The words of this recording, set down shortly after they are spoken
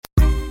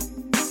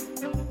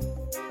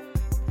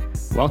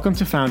Welcome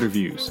to Founder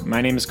Views.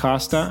 My name is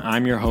Costa.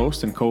 I'm your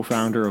host and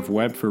co-founder of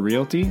Web for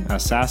Realty, a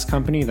SaaS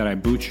company that I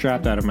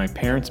bootstrapped out of my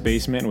parents'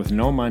 basement with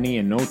no money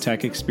and no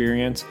tech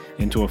experience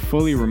into a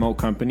fully remote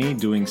company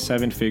doing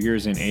 7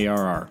 figures in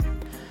ARR.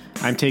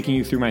 I'm taking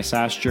you through my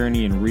SaaS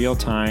journey in real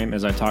time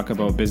as I talk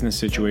about business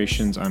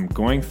situations I'm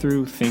going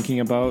through,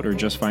 thinking about, or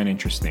just find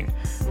interesting.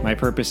 My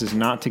purpose is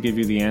not to give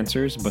you the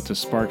answers, but to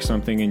spark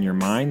something in your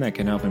mind that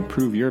can help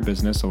improve your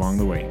business along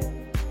the way.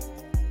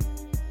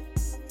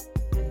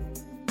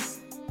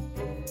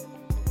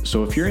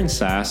 So if you're in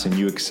SaaS and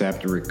you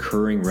accept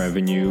recurring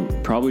revenue,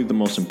 probably the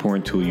most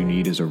important tool you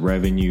need is a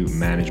revenue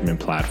management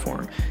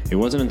platform. It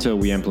wasn't until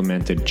we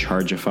implemented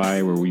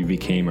Chargify where we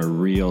became a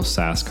real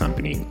SaaS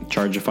company.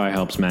 Chargify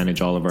helps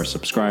manage all of our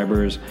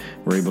subscribers.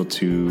 We're able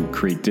to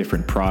create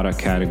different product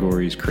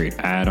categories, create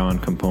add-on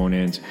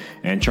components,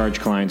 and charge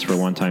clients for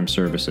one-time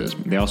services.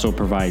 They also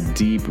provide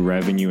deep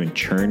revenue and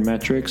churn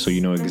metrics, so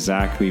you know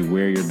exactly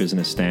where your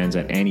business stands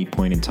at any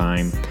point in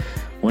time.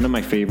 One of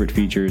my favorite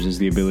features is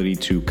the ability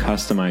to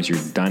customize your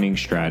dunning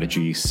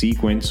strategy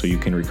sequence so you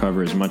can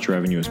recover as much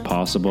revenue as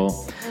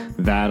possible.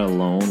 That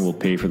alone will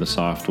pay for the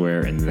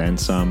software and then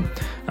some.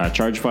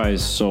 Chargify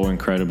is so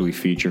incredibly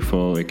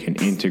featureful. It can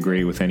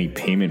integrate with any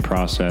payment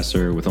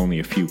processor with only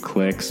a few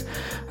clicks.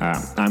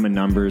 I'm a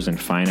numbers and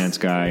finance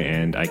guy,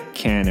 and I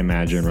can't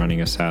imagine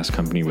running a SaaS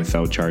company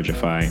without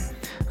Chargify.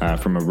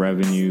 From a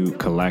revenue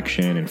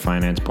collection and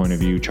finance point of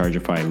view,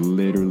 Chargify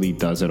literally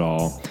does it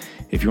all.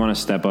 If you want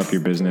to step up your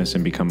business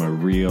and become a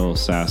real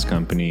SaaS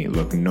company,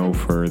 look no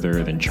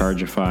further than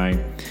Chargify.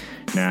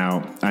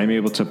 Now, I'm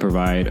able to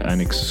provide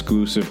an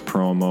exclusive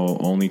promo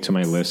only to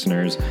my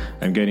listeners.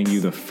 I'm getting you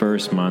the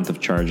first month of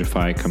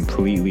Chargify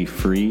completely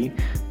free,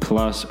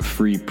 plus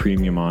free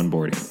premium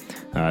onboarding.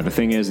 The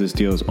thing is, this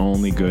deal is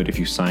only good if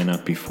you sign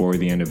up before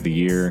the end of the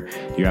year.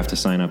 You have to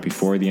sign up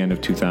before the end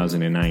of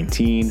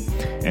 2019,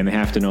 and they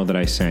have to know that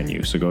I sent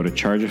you. So go to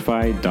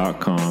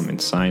chargify.com and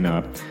sign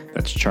up.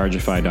 That's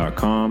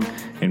chargify.com,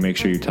 and make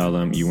sure you tell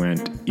them you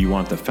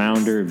want the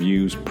Founder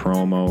Views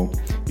promo.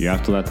 You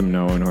have to let them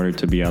know in order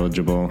to be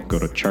eligible. Go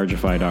to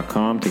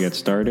chargify.com to get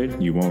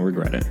started. You won't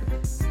regret it.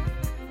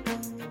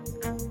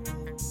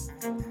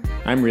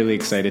 I'm really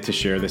excited to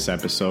share this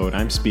episode.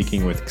 I'm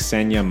speaking with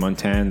Ksenia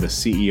Muntean, the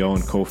CEO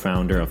and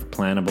co-founder of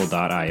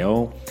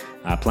Planable.io.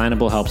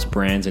 Planable helps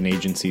brands and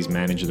agencies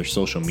manage their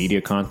social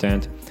media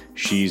content.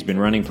 She's been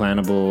running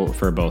Planable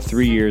for about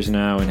 3 years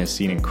now and has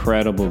seen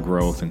incredible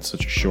growth in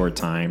such a short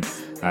time.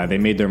 They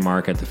made their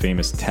mark at the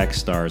famous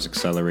Techstars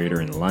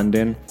Accelerator in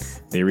London.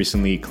 They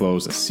recently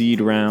closed a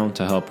seed round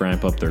to help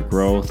ramp up their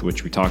growth,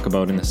 which we talk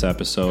about in this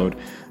episode.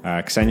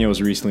 Ksenia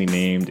was recently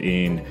named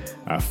in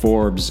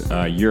Forbes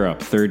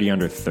Europe 30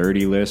 under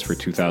 30 list for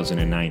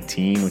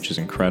 2019, which is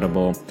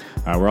incredible.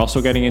 We're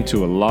also getting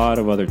into a lot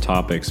of other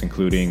topics,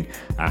 including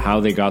how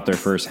they got their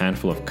first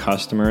handful of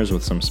customers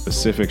with some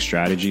specific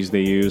strategies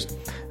they used.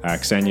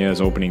 Ksenia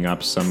is opening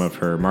up some of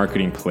her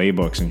marketing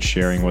playbooks and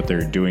sharing what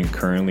they're doing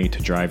currently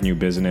to drive new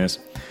business.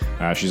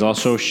 She's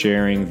also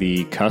sharing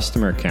the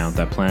customer count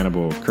that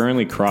Planable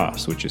currently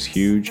crossed, which is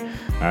huge.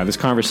 This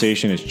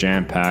conversation is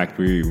jam-packed.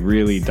 We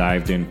really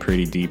dived in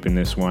pretty deep in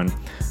this one.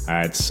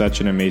 It's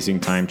such an amazing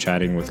time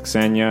chatting with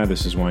Ksenia.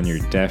 This is one you're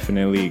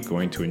definitely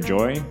going to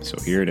enjoy, so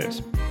here it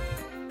is.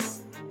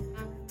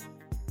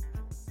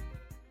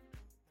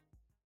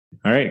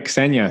 All right,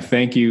 Ksenia,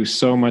 thank you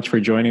so much for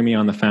joining me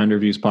on the Founder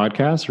Views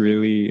podcast.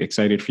 Really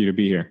excited for you to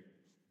be here.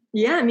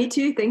 Yeah, me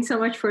too. Thanks so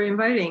much for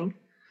inviting.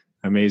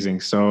 Amazing.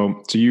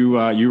 So you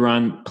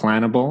run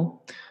Planable.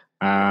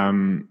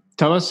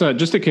 Tell us,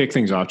 just to kick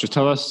things off,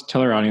 tell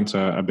our audience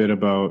a bit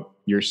about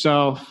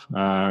yourself,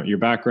 your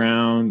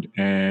background,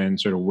 and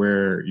sort of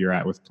where you're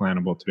at with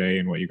Planable today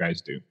and what you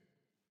guys do.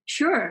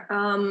 Sure.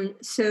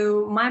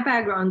 So my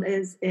background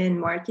is in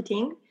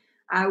marketing.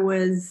 I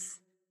was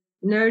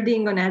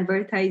nerding on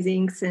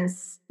advertising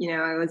since,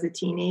 I was a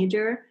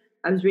teenager.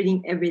 I was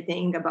reading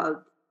everything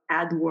about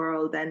ad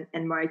world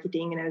and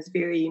marketing, and I was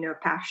very,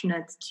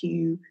 passionate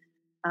to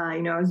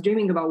I was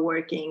dreaming about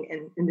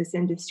working in this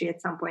industry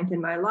at some point in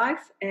my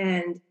life.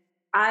 And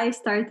I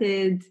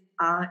started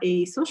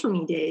a social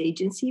media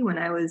agency when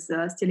I was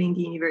still in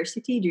the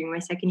university during my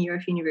second year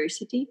of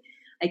university.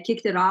 I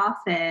kicked it off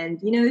and,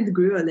 it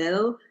grew a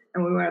little.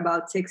 And we were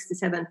about 6 to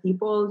 7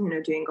 people,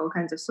 doing all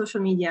kinds of social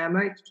media,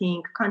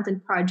 marketing,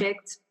 content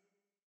projects.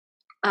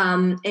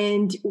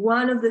 And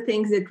one of the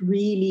things that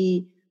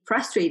really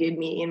frustrated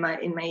me in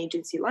my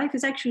agency life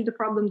is actually the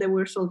problem that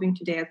we're solving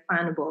today at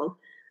Planable.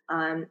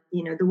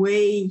 The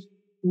way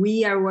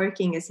we are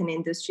working as an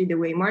industry, the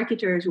way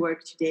marketers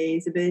work today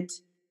is a bit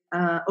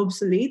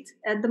obsolete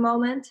at the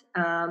moment.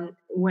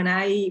 When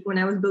I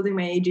was building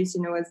my agency,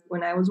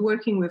 when I was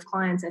working with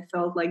clients, I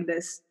felt like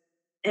this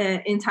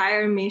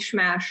entire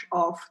mishmash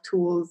of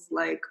tools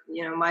like,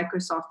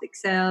 Microsoft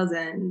Excels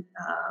and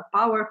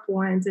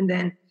PowerPoints, and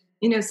then,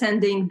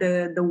 sending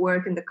the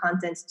work and the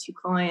content to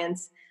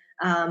clients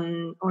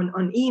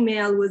on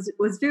email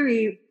was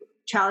very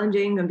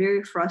challenging and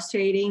very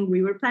frustrating.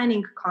 We were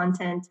planning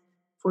content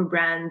for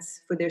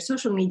brands, for their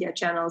social media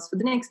channels for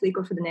the next week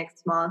or for the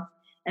next month.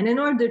 And in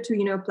order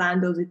to,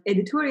 plan those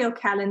editorial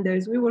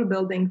calendars, we were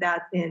building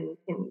that in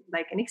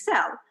like an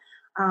Excel.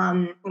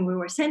 And we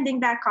were sending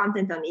that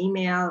content on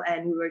email,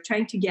 and we were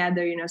trying to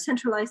gather,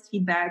 centralized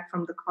feedback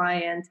from the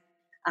client.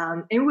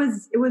 It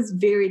was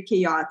very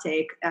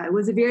chaotic. It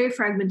was a very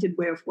fragmented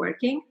way of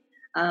working.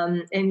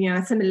 And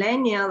as a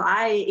millennial,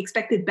 I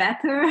expected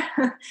better,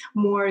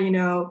 more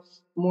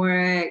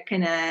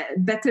kind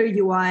of better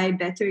UI,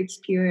 better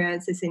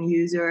experience as a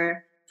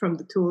user from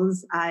the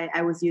tools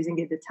I was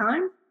using at the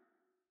time.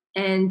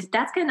 And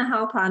that's kind of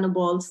how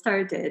Planable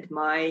started.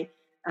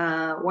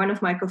 One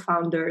of my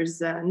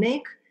co-founders,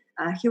 Nick,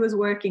 he was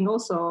working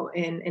also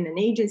in an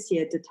agency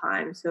at the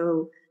time.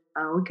 So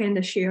we kind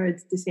of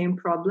shared the same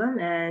problem,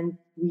 and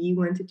we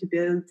wanted to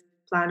build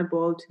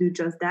Planable to do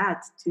just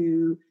that,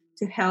 to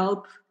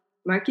help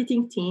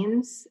marketing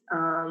teams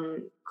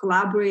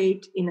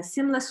collaborate in a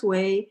seamless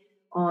way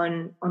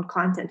on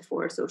content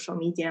for social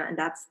media. And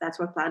that's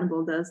what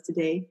Planable does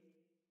today.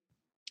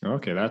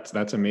 Okay,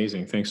 that's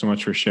amazing. Thanks so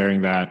much for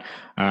sharing that.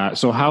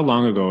 So how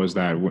long ago was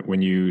that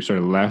when you sort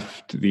of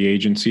left the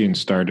agency and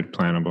started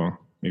Planable?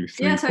 Maybe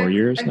 4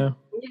 years now?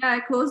 Yeah, I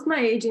closed my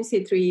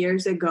agency 3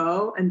 years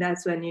ago, and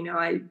that's when,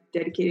 I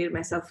dedicated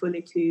myself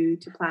fully to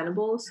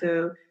Planable.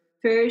 So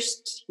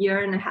first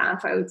year and a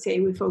half, I would say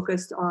we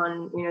focused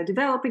on,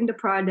 developing the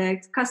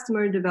product,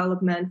 customer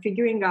development,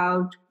 figuring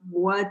out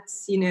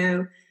what's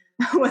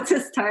a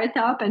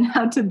startup and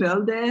how to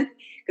build it,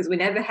 because we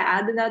never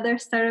had another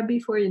startup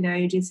before.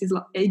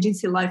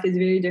 Agency life is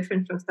very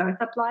different from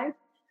startup life.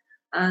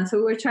 So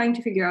we were trying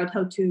to figure out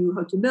how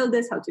to build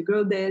this, how to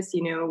grow this.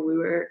 We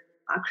were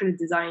actually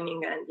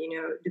designing and,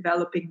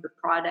 developing the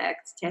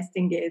product,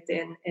 testing it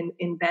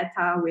in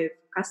beta with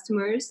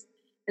customers.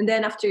 And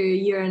then after a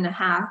year and a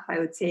half, I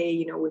would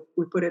say,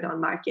 we put it on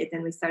market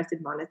and we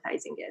started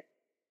monetizing it.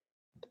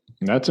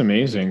 That's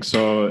amazing.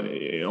 So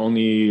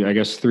only, I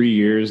guess, 3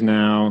 years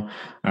now.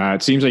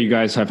 It seems like you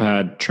guys have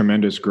had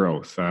tremendous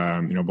growth,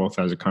 both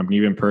as a company,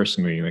 even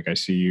personally. Like I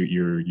see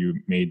you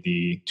made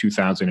the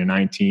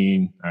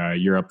 2019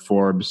 Europe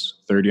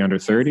Forbes 30 under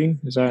 30.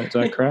 Is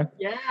that correct?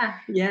 Yeah.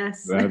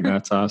 Yes.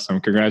 That's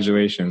awesome.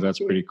 Congratulations. That's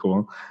pretty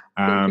cool.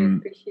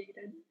 Appreciate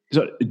it.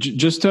 So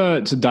just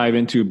to dive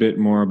into a bit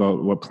more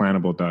about what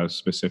Planable does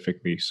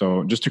specifically.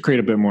 So just to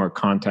create a bit more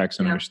context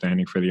and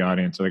understanding for the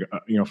audience, like,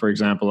 for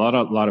example,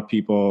 a lot of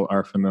people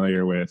are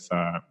familiar with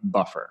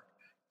Buffer,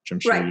 which I'm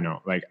sure you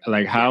know.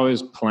 Like how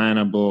is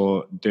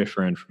Planable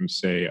different from,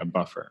 say, a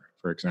Buffer,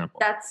 for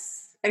example?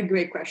 That's a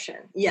great question.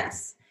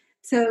 Yes.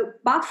 So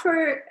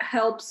Buffer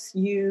helps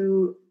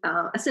you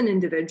as an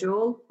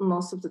individual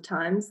most of the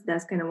times.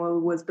 That's kind of what it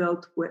was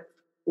built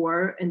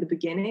for in the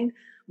beginning.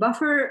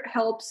 Buffer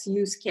helps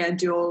you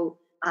schedule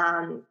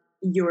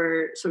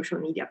your social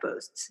media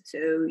posts.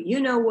 So you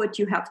know what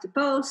you have to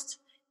post.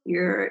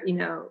 You're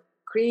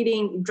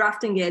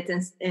drafting it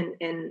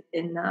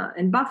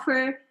in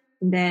Buffer,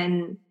 and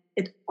then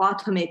it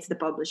automates the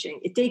publishing.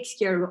 It takes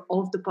care of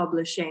all of the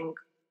publishing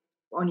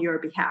on your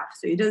behalf.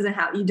 So you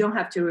don't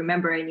have to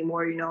remember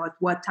anymore. At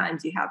what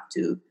times you have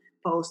to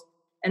post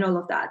and all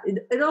of that.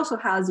 It also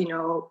has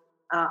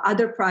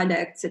other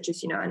products such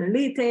as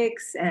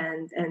analytics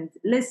and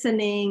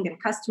listening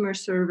and customer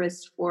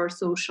service for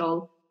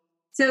social.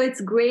 So it's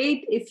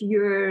great if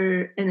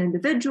you're an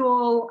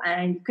individual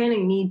and you kind of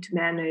need to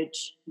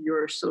manage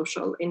your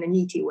social in a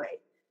neat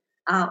way.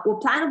 What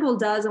Planable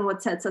does and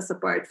what sets us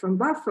apart from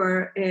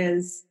Buffer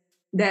is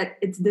that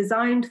it's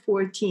designed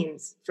for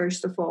teams,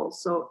 first of all.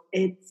 So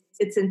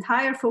its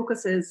entire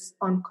focus is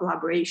on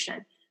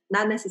collaboration,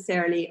 not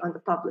necessarily on the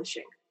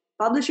publishing.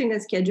 Publishing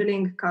and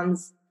scheduling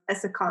comes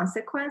as a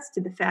consequence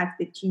to the fact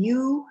that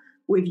you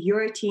with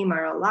your team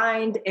are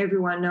aligned.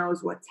 Everyone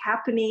knows what's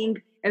happening.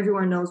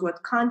 Everyone knows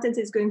what content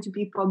is going to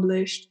be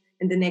published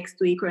in the next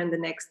week or in the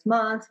next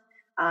month.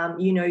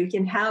 You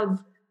can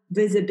have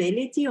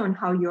visibility on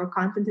how your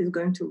content is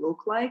going to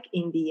look like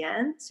in the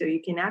end. So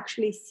you can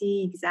actually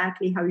see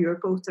exactly how your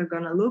posts are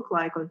going to look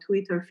like on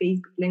Twitter,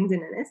 Facebook,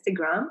 LinkedIn, and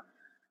Instagram.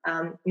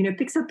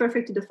 Pixel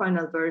Perfect to the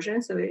final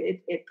version. So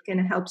it kind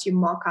of helps you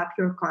mock up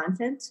your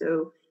content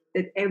so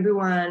that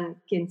everyone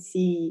can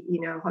see,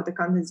 how the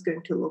content is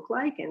going to look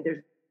like, and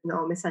there's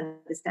no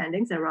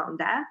misunderstandings around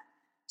that.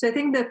 So I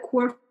think the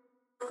core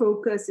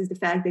focus is the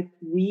fact that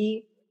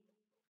we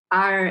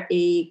are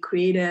a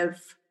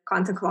creative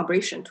content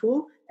collaboration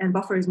tool, and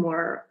Buffer is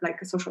more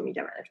like a social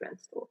media management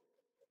tool.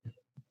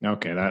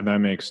 Okay, that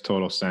makes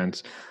total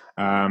sense.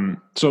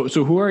 So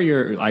who are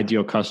your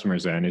ideal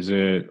customers then? Is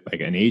it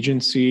like an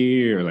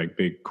agency or like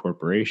big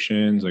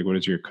corporations? Like what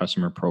does your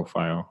customer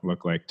profile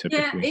look like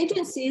typically? Yeah,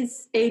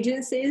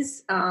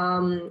 agencies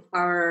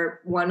are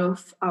one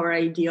of our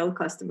ideal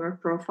customer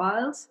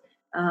profiles.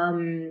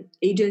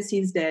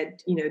 Agencies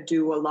that,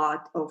 do a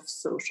lot of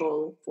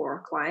social for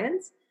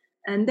clients.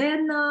 And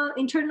then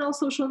internal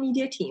social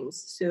media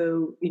teams.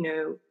 So,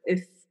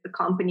 if a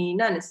company,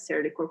 not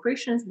necessarily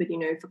corporations, but,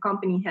 if a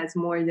company has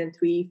more than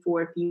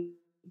 3-4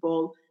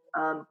 people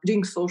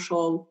doing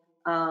social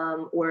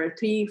or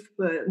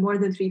more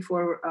than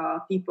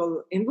 3-4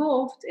 people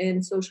involved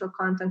in social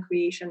content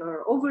creation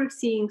or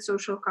overseeing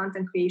social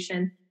content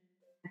creation,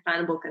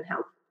 Planable can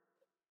help.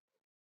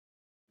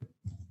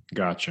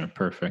 Gotcha.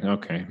 Perfect.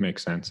 Okay.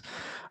 Makes sense.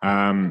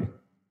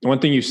 One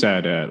thing you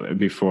said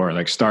before,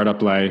 like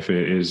startup life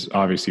is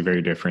obviously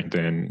very different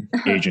than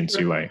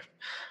agency life.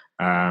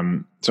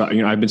 So,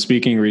 I've been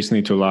speaking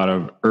recently to a lot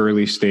of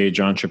early stage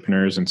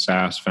entrepreneurs and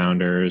SaaS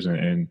founders,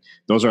 and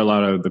those are a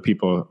lot of the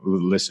people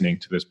listening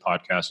to this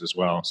podcast as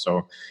well.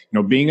 So,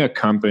 being a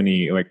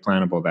company like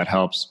Planable that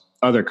helps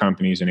other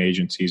companies and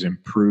agencies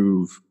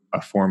improve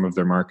a form of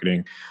their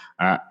marketing,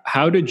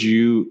 how did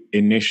you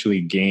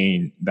initially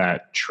gain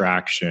that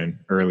traction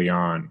early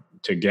on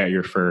to get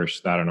your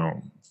first,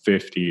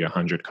 50,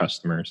 100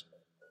 customers?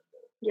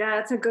 Yeah,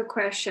 that's a good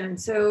question.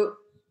 So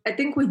I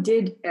think we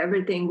did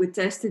everything. We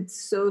tested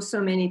so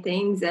many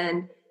things,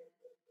 and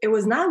it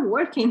was not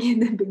working in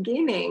the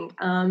beginning.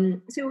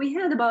 So we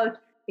had about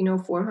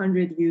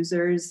 400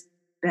 users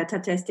beta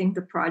testing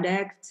the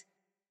product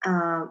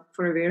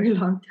for a very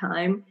long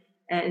time,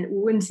 and we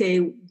wouldn't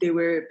say they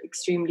were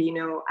extremely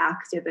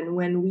active. And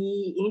when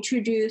we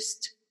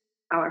introduced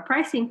our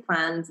pricing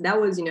plans, that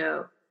was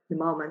the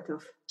moment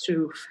of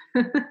truth,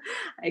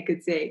 I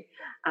could say.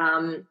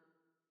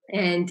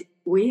 And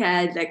we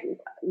had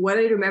what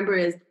I remember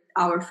is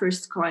our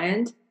first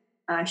client,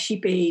 she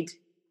paid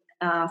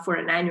for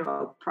an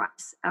annual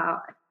price.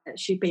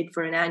 She paid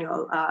for an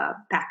annual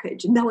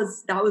package, and that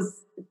was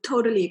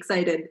totally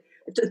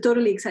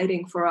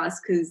exciting for us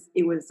because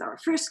it was our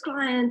first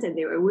client, and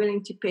they were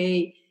willing to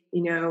pay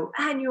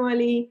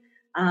annually.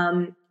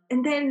 And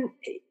then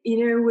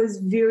it was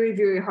very,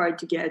 very hard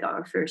to get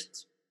our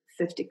first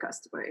 50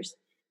 customers.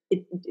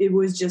 It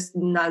was just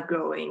not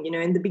growing.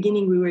 In the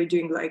beginning we were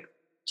doing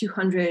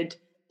 $200,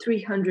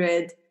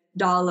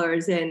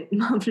 $300 in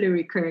monthly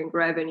recurring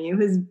revenue. It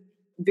was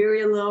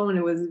very low, and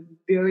it was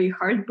very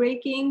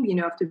heartbreaking,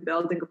 after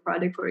building a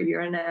product for a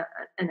year and a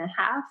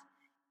half.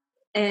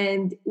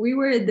 And we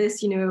were at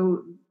this,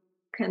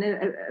 kind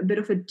of a bit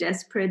of a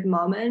desperate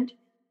moment.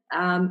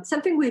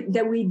 Something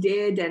that we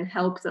did and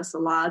helped us a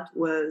lot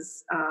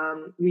was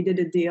we did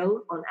a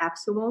deal on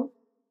AppSumo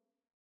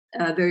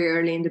very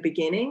early in the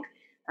beginning.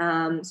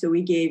 So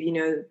we gave,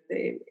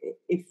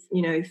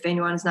 if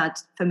anyone's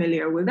not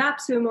familiar with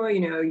AppSumo,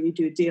 you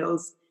do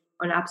deals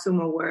on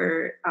AppSumo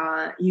where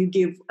you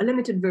give a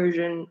limited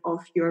version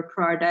of your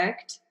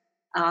product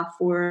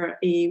for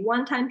a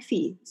one-time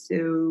fee.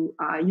 So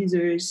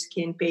users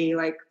can pay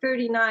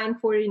 $39,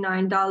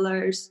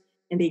 $49,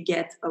 and they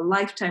get a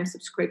lifetime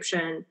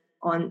subscription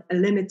on a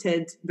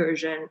limited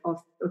version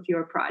of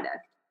your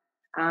product.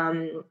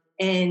 And,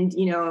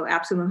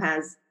 AppSumo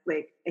has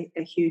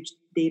a huge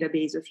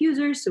database of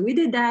users. So we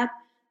did that,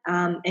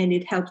 and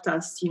it helped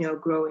us,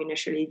 grow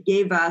initially. It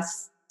gave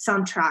us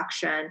some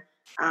traction.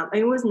 And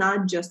it was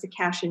not just a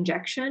cash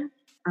injection.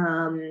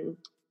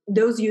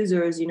 Those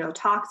users,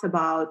 talked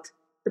about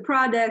the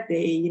product.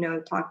 They,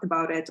 talked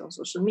about it on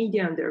social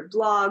media, on their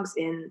blogs,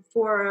 in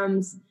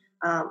forums,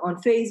 on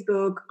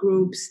Facebook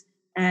groups.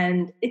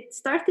 And it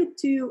started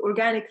to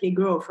organically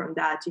grow from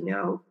that,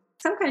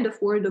 some kind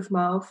of word of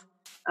mouth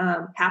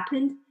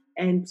happened.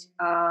 And,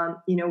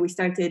 we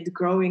started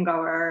growing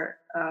our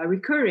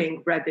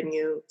recurring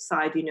revenue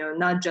side,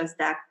 not just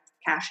that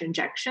cash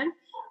injection.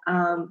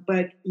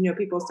 But,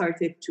 people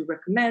started to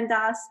recommend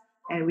us,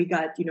 and we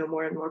got,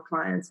 more and more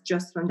clients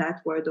just from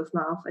that word of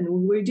mouth. And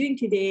what we're doing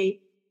today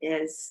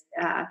is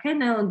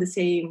kind of on the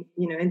same,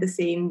 in the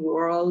same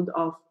world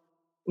of,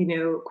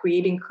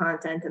 creating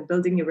content and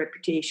building a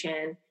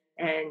reputation,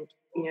 and,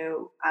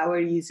 our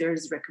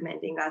users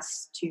recommending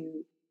us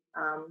to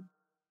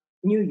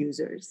new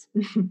users.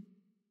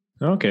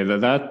 Okay,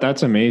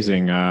 that's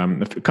amazing.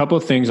 A couple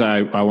of things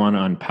I want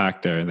to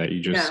unpack there that you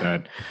just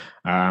said.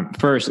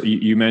 First,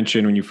 you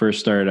mentioned when you first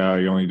started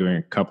out, you're only doing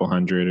a couple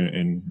hundred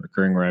in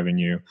recurring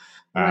revenue.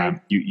 Right.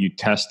 You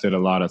tested a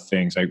lot of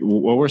things.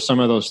 What were some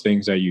of those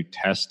things that you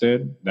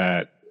tested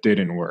that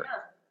didn't work?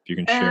 If you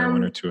can share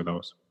one or two of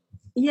those.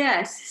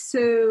 Yes.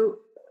 So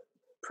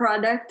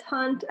Product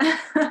Hunt,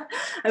 I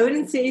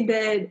wouldn't say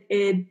that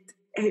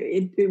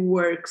it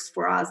works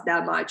for us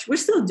that much. We're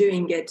still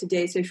doing it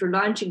today. So if you're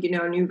launching,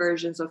 new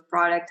versions of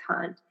Product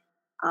Hunt,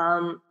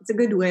 it's a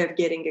good way of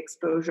getting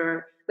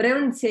exposure. But I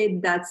wouldn't say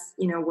that's,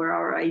 where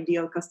our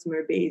ideal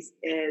customer base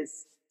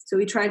is. So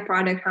we tried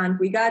Product Hunt.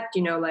 We got,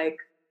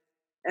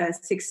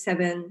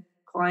 6-7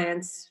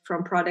 clients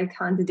from Product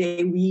Hunt the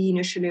day we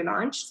initially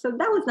launched. So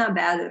that was not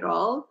bad at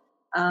all.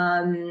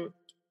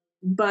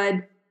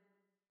 But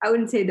I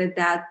wouldn't say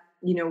that,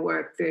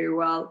 worked very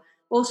well.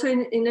 Also,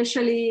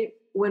 initially,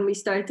 when we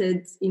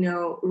started,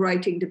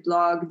 writing the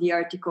blog, the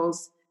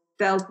articles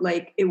felt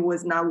like it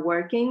was not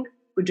working.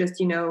 But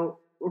just,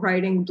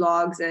 writing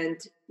blogs and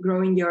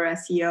growing your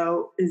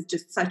SEO is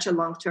just such a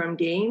long-term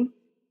game.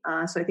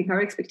 So I think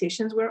our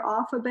expectations were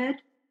off a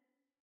bit.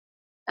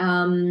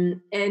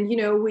 And,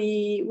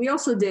 we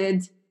also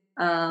did,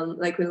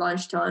 we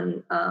launched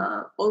on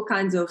all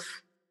kinds of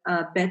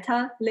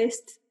beta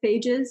list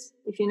pages,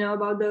 if you know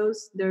about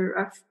those. There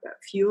are a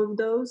few of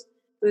those.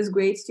 It was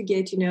great to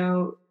get,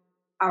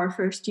 our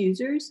first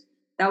users.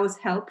 That was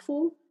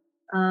helpful.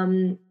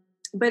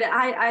 But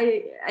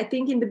I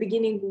think in the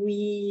beginning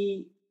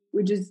we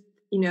just,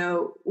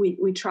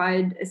 we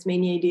tried as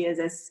many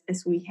ideas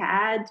as we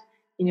had.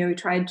 We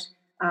tried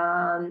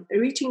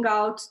reaching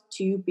out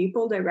to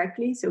people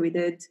directly. So we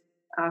did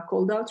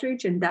cold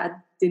outreach, and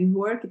that didn't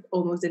work. It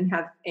almost didn't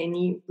have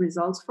any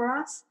results for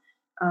us.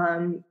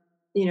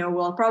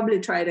 We'll probably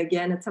try it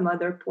again at some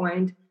other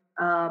point.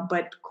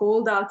 But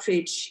cold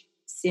outreach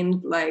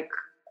seemed like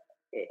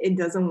it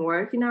doesn't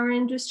work in our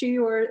industry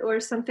or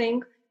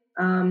something.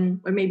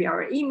 Or maybe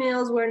our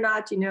emails were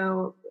not,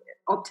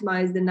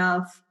 optimized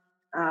enough.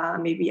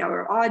 Maybe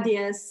our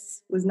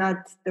audience was not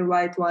the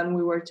right one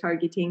we were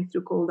targeting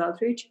through cold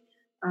outreach.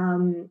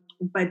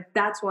 But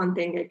that's one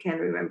thing I can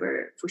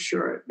remember for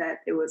sure,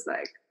 that it was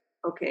like,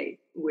 okay,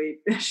 we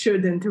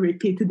shouldn't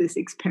repeat this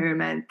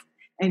experiment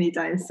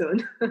anytime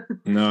soon.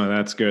 No,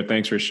 that's good.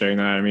 Thanks for sharing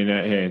that. I mean,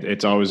 hey,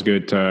 it's always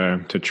good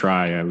to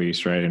try at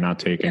least, right? And not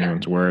take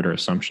anyone's word or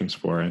assumptions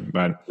for it.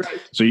 But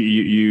so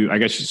you, I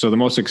guess, so the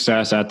most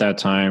success at that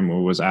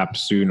time was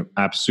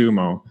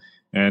AppSumo.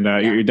 And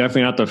you're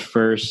definitely not the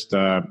first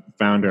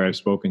founder I've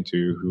spoken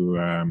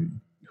to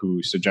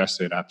who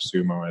suggested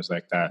AppSumo as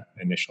like that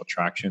initial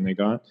traction they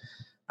got.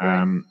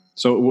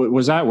 So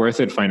was that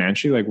worth it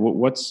financially? Like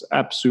what's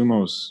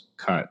AppSumo's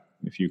cut?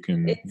 If you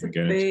can, it's a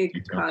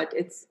big cut.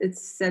 It's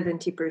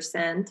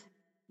 70%.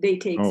 They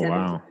take 70%.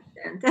 Wow.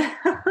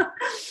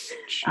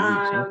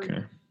 Jeez,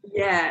 okay.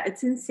 Yeah,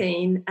 it's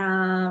insane.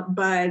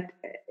 But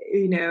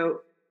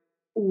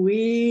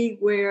we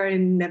were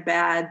in a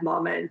bad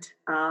moment.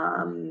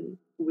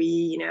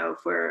 We,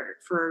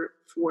 for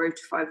 4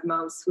 to 5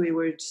 months, we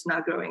were just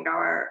not growing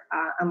our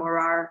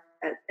MRR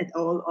at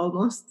all,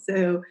 almost.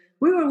 So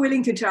we were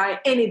willing to try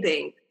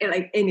anything,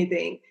 like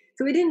anything.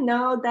 So we didn't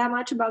know that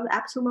much about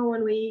AppSumo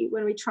when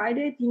we tried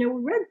it. We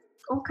read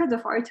all kinds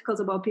of articles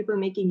about people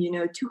making,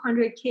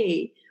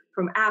 $200K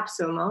from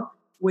AppSumo.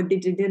 What they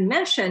didn't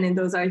mention in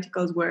those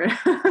articles were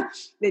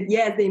that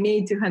yes, they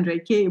made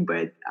 $200K,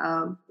 but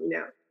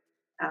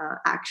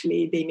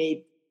actually they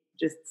made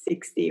just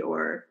 60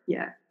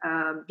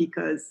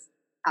 because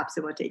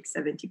AppSumo takes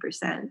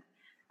 70%.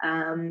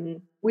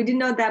 We didn't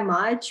know that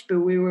much, but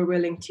we were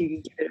willing to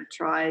give it a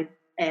try,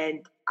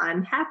 and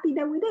I'm happy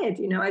that we did.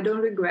 I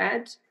don't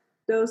regret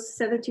those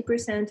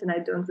 70%, and I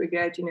don't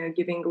regret,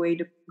 giving away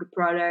the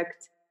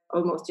product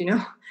almost,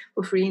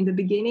 for free in the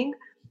beginning,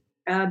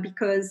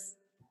 because,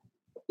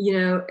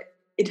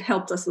 it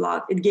helped us a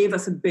lot. It gave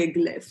us a big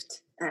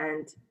lift,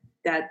 and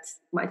that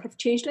might have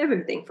changed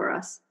everything for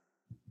us.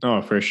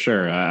 Oh, for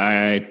sure.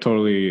 I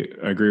totally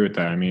agree with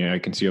that. I mean, I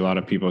can see a lot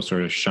of people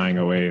sort of shying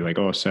away, like,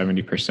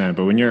 70%.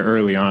 But when you're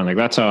early on, like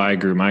that's how I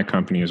grew my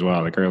company as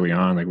well. Like early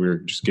on, like we were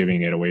just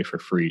giving it away for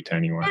free to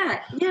anyone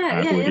who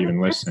would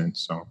even listen.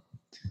 So.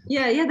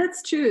 Yeah,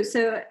 that's true.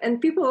 So, and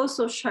people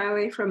also shy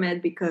away from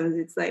it because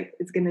it's like,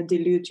 it's going to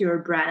dilute your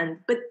brand.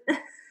 But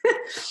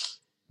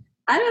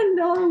I don't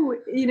know,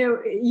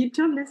 you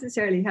don't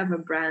necessarily have a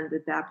brand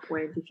at that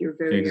point if you're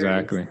very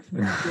exactly.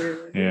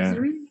 There's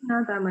really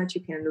not that much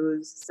you can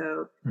lose.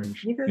 So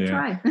give it a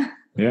try.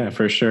 Yeah,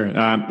 for sure.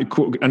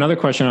 Cool. Another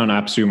question on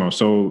AppSumo.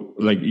 So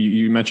like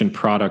you mentioned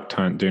Product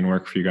Hunt didn't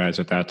work for you guys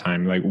at that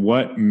time. Like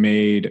what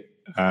made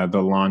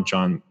the launch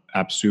on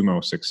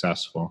AppSumo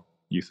successful,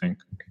 you think?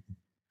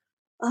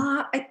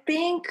 I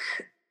think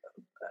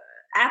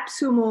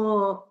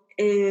AppSumo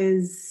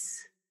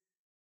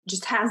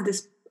just has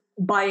this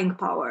buying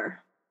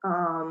power.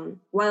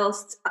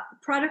 Whilst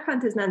Product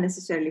Hunt is not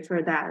necessarily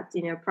for that.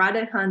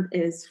 Product Hunt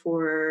is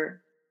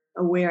for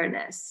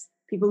awareness.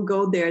 People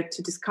go there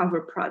to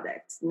discover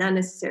products, not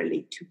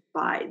necessarily to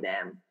buy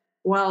them.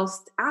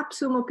 Whilst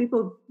AppSumo,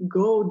 people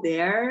go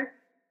there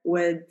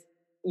with,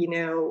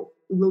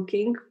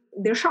 looking,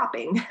 they're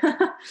shopping.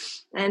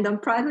 And on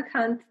Product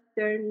Hunt,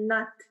 they're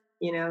not,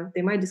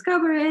 they might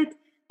discover it.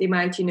 They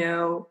might,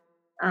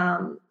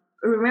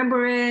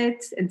 remember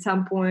it at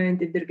some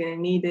point. If they're going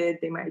to need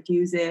it, they might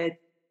use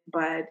it,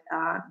 but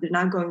they're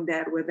not going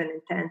there with an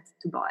intent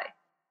to buy.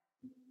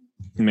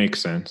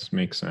 Makes sense.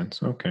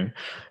 Okay.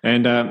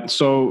 And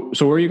so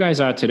where are you guys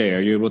at today?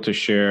 Are you able to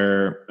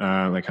share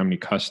like how many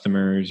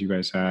customers you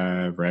guys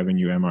have,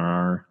 revenue,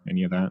 MRR,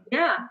 any of that?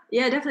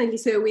 Yeah, definitely.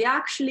 So we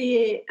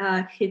actually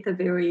hit a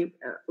very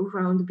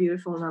round,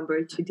 beautiful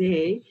number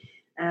today.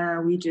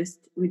 We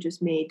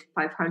just made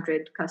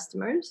 500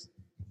 customers.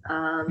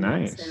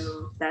 Nice.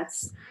 So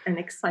that's an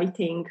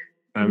exciting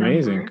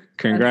amazing number.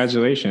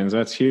 Congratulations.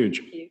 That's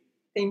huge.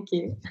 Thank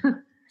you.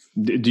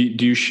 Do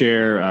you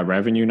share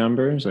revenue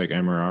numbers like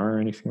MRR or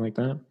anything like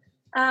that?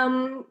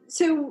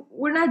 So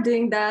we're not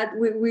doing that.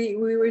 We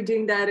were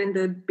doing that in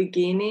the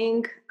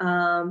beginning,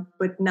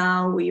 but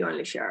now we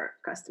only share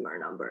customer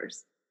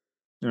numbers.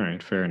 All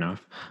right, fair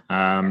enough.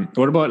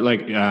 What about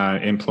like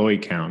employee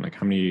count? Like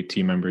how many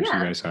team members you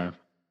guys have?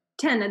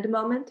 10 at the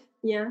moment.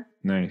 Yeah.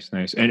 Nice.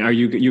 And are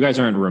you guys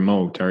aren't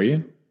remote, are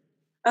you?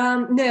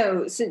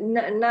 No, so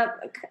not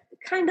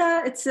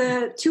It's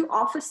two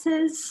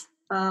offices,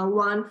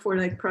 one for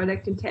like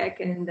product and tech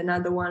and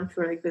another one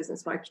for like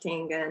business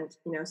marketing and,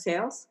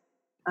 sales.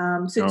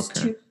 So it's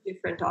two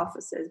different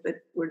offices, but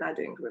we're not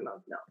doing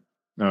remote, no.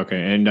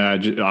 Okay. And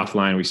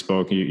offline we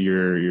spoke,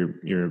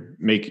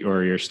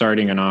 you're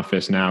starting an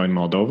office now in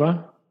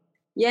Moldova?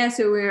 Yeah,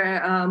 so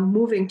we're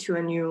moving to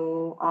a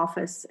new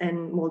office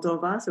in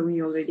Moldova. So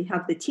we already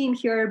have the team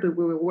here, but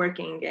we were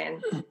working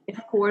in a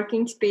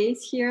co-working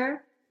space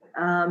here.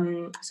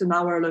 So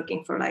now we're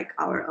looking for like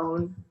our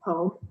own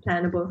home,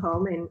 plannable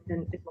home in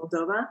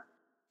Moldova.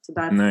 So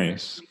that's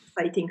nice. an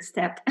exciting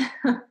step.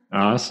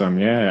 Awesome.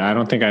 Yeah. I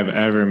don't think I've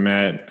ever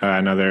met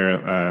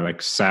another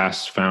like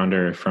SaaS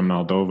founder from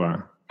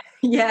Moldova.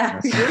 Yeah,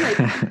 we're like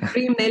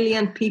 3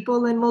 million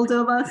people in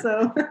Moldova,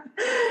 so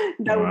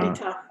that would be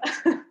tough.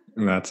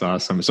 That's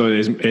awesome. So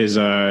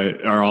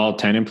are all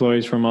 10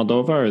 employees from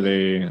Moldova, or are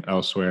they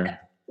elsewhere?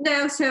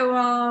 No,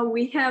 so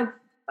we have,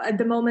 at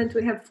the moment,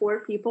 we have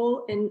 4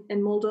 people in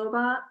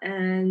Moldova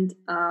and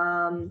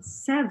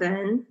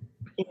 7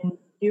 in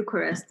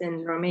Bucharest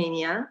in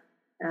Romania.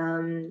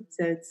 So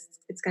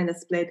it's kind of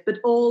split, but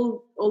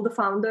all the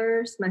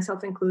founders,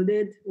 myself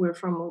included, we're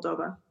from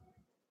Moldova.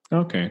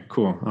 Okay,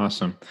 cool.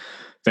 Awesome.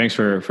 Thanks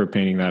for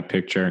painting that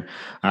picture.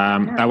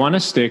 I want to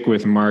stick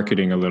with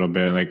marketing a little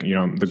bit. Like,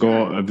 the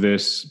goal of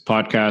this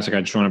podcast, like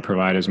I just want to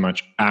provide as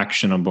much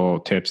actionable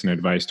tips and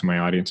advice to my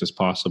audience as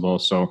possible.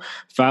 So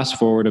fast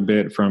forward a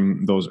bit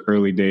from those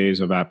early days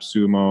of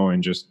AppSumo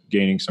and just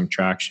gaining some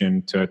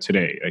traction to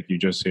today. Like you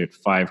just hit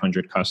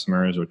 500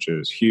 customers, which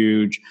is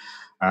huge.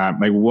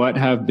 Like what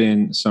have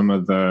been some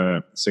of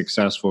the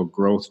successful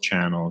growth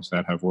channels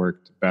that have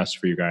worked best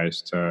for you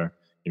guys to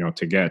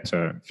get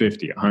to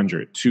 50,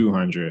 100,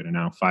 200, and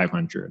now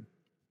 500?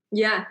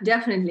 Yeah,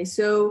 definitely.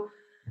 So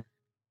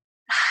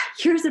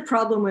here's the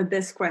problem with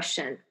this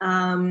question,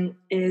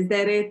 is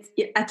that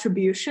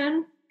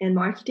attribution in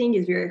marketing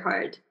is very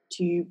hard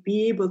to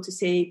be able to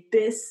say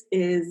this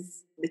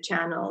is the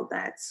channel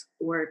that's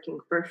working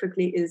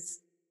perfectly is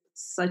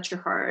such a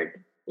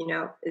hard,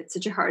 it's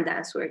such a hard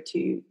answer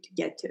to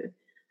get to,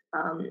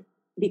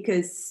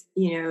 because,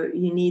 you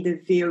need a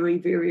very,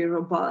 very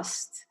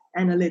robust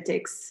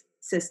analytics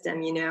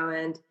system,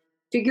 and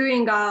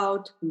figuring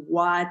out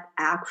what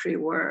actually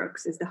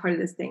works is the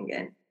hardest thing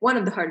and one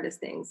of the hardest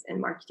things in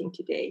marketing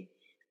today.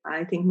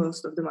 I think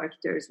most of the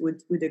marketers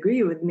would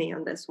agree with me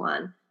on this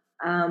one,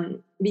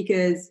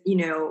 because,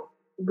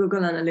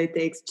 Google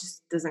Analytics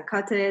just doesn't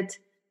cut it.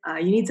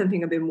 You need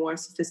something a bit more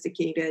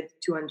sophisticated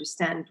to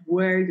understand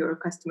where your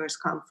customers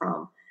come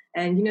from.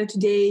 And,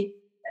 today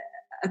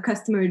a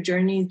customer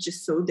journey is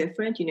just so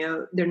different.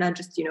 They're not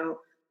just,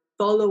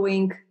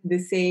 following the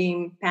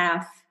same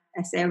path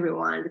as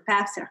everyone. The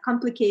paths are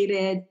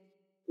complicated.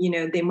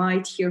 They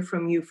might hear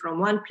from you from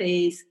one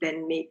place,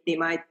 then they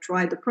might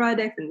try the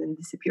product and then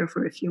disappear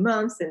for a few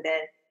months and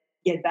then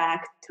get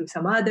back to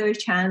some other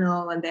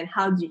channel. And then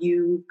how do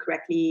you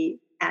correctly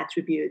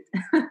attribute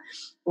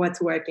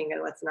what's working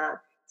and what's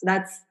not? So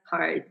that's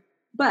hard.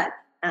 But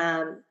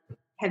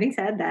having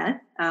said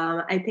that,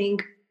 I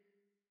think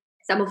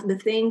some of the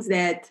things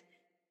that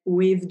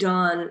we've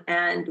done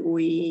and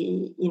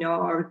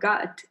our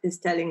gut is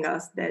telling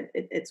us that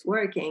it's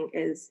working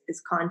is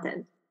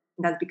content.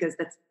 And that's because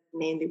that's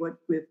mainly what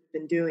we've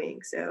been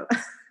doing. So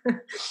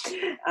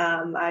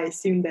I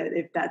assume that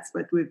if that's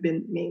what we've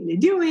been mainly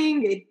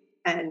doing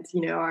and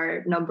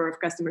our number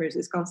of customers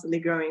is constantly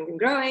growing and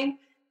growing,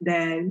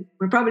 then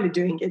we're probably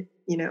doing it.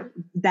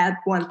 That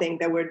one thing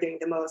that we're doing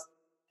the most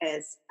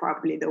is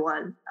probably the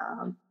one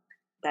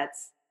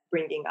that's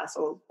bringing us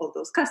all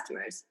those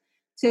customers.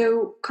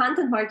 So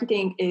content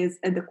marketing is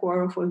at the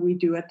core of what we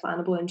do at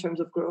Planable in terms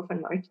of growth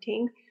and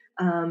marketing.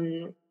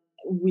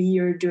 We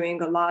are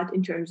doing a lot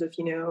in terms of,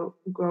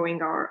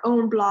 growing our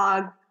own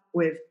blog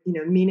with,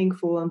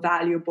 meaningful and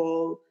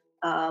valuable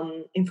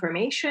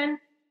information.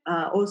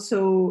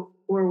 Also,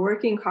 we're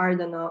working hard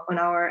on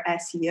our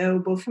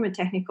SEO, both from a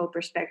technical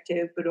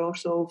perspective, but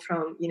also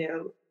from,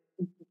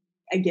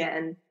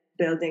 again,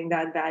 building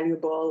that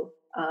valuable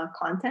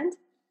content.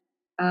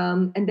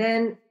 And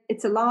then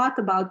it's a lot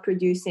about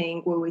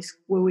producing what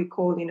we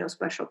call,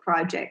 special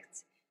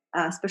projects,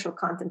 special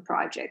content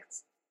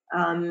projects.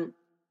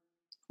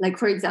 Like,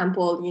 for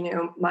example,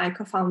 my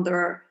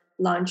co-founder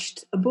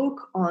launched a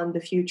book on the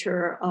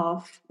future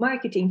of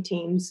marketing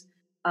teams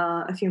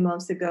a few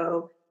months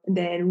ago. And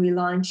then we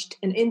launched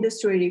an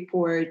industry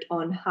report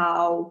on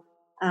how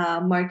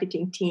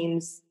marketing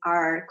teams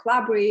are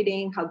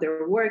collaborating, how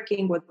they're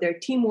working, what their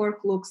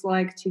teamwork looks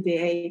like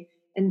today.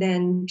 And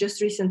then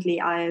just recently,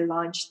 I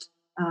launched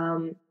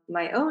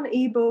my own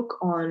ebook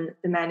on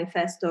the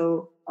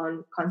manifesto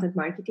on content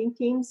marketing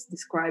teams,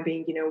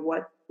 describing,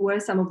 what are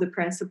some of the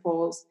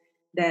principles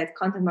that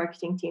content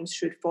marketing teams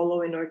should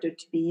follow in order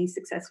to be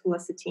successful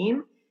as a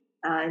team,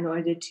 in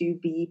order to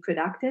be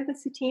productive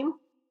as a team.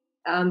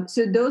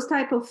 So those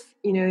type of,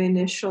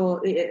 initial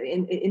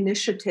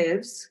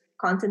initiatives,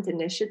 content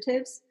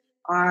initiatives,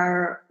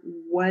 are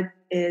what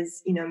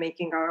is,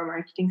 making our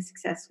marketing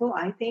successful.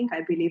 I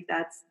believe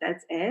that's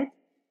it.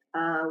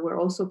 We're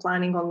also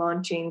planning on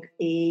launching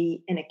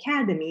an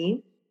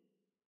academy,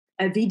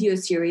 a video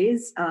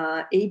series,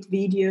 8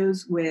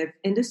 videos with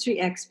industry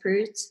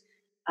experts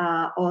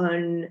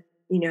on,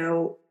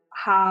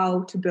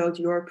 how to build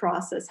your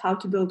process, how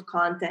to build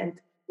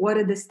content, what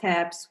are the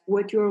steps,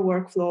 what your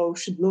workflow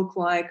should look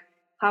like,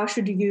 how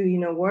should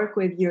you, work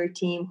with your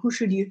team, who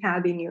should you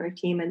have in your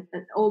team, and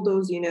all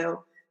those,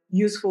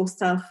 useful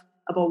stuff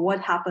about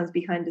what happens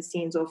behind the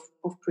scenes of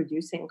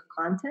producing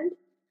content.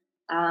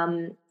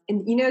 And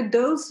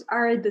those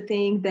are the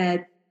things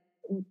that,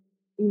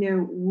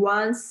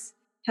 once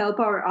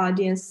help our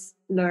audience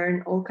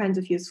learn all kinds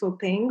of useful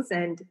things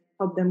and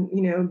help them,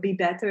 be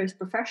better as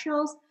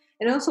professionals,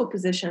 and also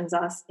positions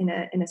us in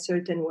a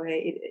certain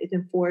way. It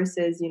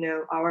enforces,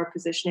 our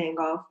positioning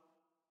of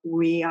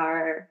we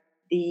are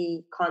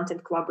the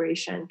content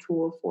collaboration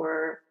tool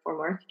for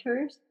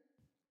marketers.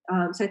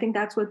 So I think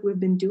that's what we've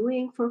been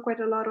doing for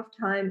quite a lot of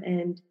time,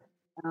 and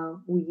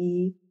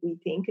we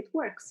think it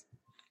works.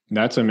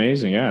 That's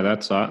amazing. Yeah,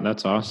 that's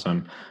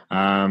awesome.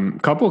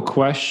 Couple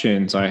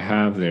questions I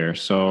have there.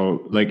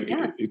 So,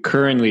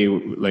 currently,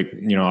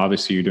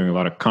 obviously you're doing a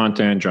lot of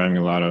content, driving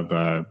a lot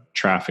of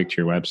traffic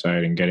to your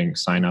website, and getting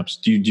signups.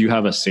 Do you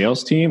have a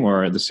sales team,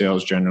 or are the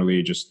sales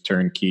generally just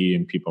turnkey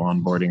and people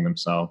onboarding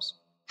themselves?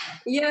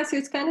 Yeah, so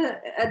it's kind of,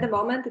 at the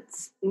moment,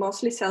 it's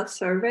mostly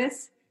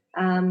self-service.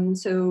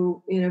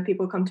 So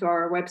people come to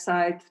our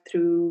website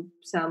through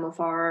some of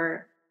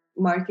our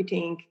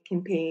marketing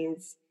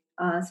campaigns.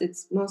 So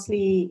it's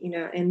mostly,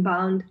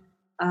 inbound.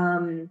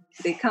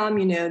 They come,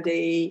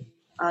 they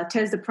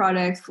test the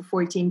product for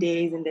 14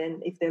 days. And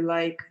then if they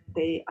like,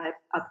 they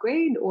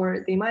upgrade,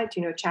 or they might,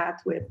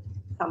 chat with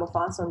some of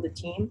us on the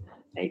team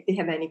if they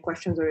have any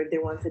questions or if they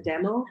want a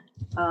demo.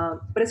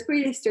 But it's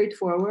pretty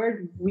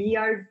straightforward. We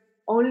are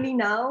only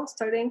now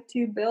starting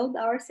to build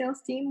our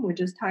sales team. We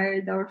just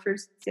hired our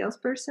first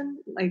salesperson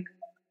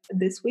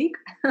this week.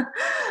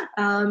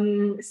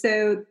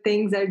 So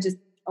things are just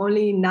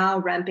only now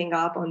ramping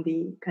up on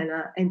the kind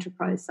of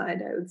enterprise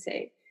side, I would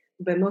say.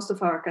 But most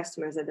of our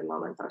customers at the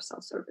moment are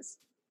self-service.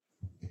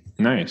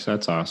 Nice.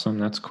 That's awesome.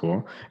 That's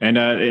cool. And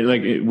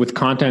with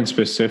content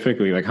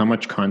specifically, how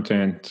much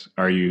content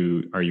are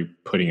you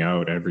putting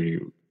out every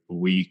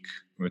week,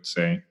 let's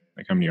say?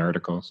 How many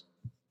articles?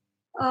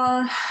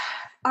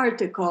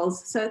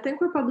 Articles. So I think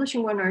we're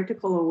publishing 1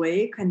 article a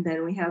week, and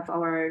then we have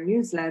our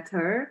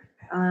newsletter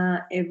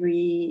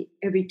every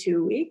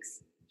 2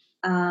 weeks.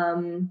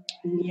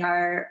 We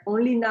are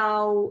only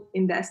now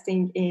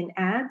investing in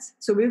ads.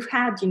 So we've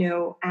had,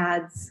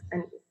 ads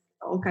and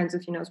all kinds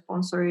of,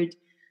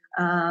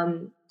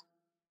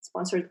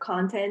 sponsored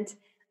content,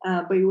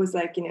 but it was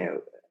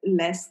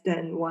less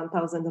than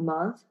 1,000 a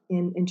month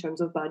in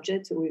terms of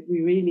budget. So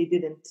we really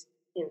didn't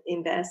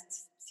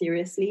invest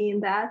seriously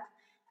in that.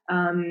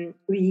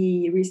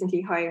 We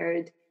recently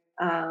hired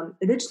a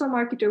digital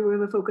marketer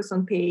with a focus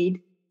on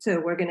paid. So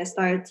we're going to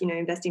start,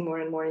 investing more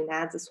and more in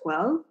ads as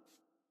well.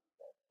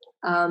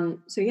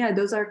 So yeah,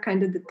 those are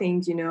kind of the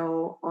things,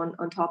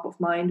 on top of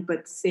mind,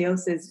 but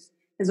sales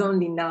has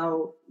only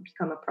now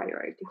become a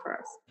priority for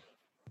us.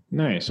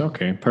 Nice.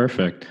 Okay,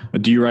 perfect.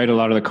 Do you write a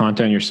lot of the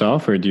content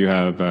yourself, or do you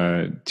have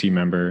team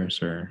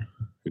members or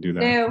who do that?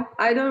 No,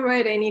 I don't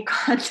write any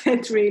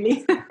content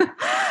really.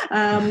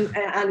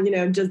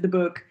 and just the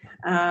book.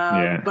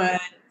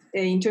 But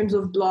in terms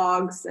of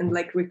blogs and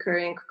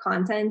recurring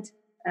content,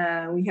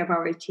 we have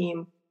our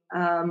team.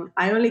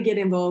 I only get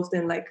involved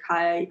in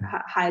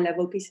high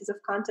level pieces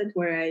of content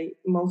where I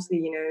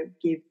mostly,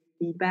 give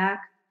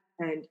feedback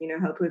and,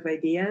 help with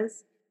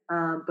ideas.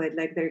 But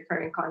the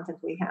recurring content,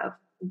 we have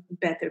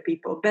better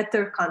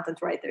content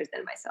writers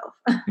than myself.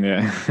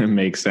 Yeah, it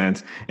makes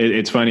sense.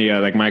 It's funny,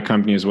 my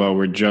company as well,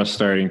 we're just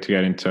starting to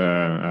get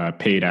into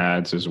paid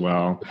ads as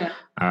well. Yeah.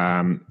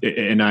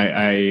 And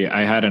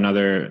I had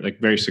another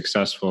very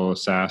successful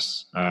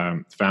SaaS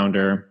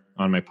founder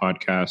on my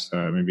podcast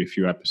maybe a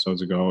few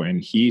episodes ago,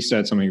 and he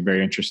said something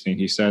very interesting.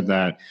 He said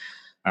that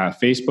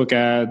Facebook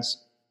ads,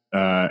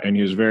 and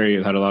he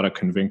had a lot of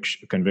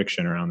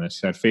conviction around this,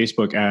 that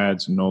Facebook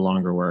ads no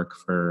longer work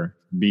for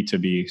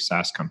B2B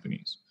SaaS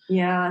companies.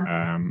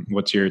 Yeah.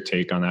 What's your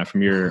take on that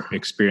from your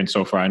experience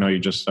so far? I know you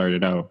just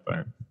started out,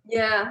 but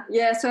yeah.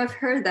 So I've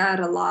heard that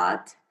a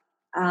lot.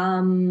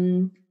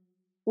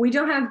 We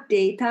don't have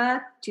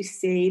data to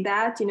say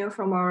that,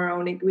 from our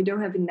own. We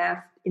don't have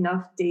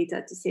enough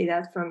data to say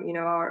that from,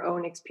 our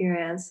own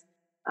experience.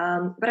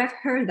 But I've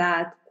heard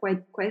that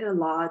quite a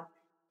lot,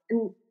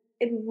 and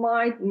it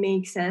might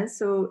make sense.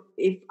 So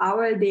if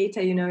our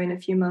data, in a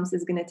few months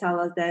is going to tell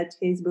us that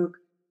Facebook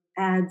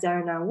ads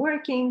are now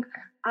working,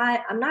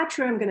 I'm not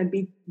sure I'm going to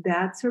be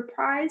that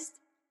surprised,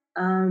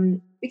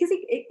 because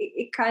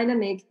it kind of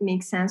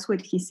makes sense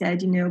what he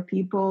said.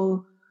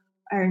 People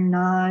are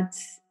not,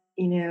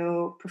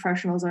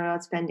 professionals are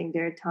not spending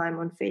their time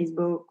on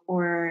Facebook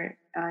or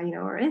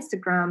or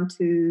Instagram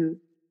to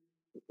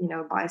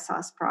buy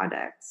SaaS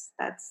products.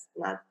 That's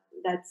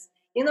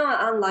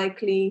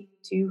unlikely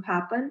to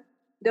happen.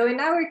 Though in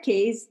our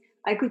case,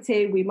 I could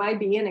say we might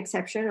be an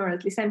exception, or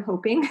at least I'm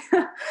hoping,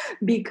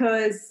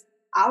 because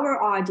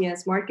our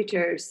audience,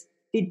 marketers,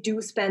 they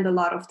do spend a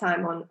lot of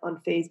time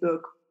on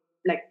Facebook,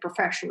 like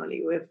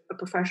professionally with a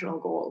professional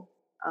goal,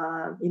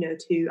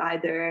 to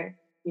either,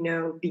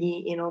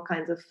 be in all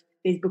kinds of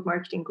Facebook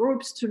marketing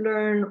groups to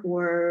learn,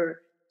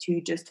 or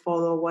to just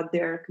follow what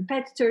their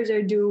competitors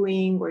are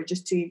doing, or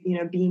just to,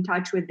 be in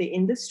touch with the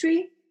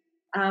industry.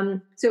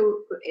 So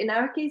in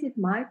our case, it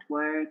might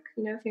work,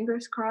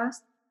 fingers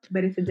crossed,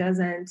 but if it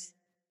doesn't,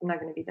 I'm not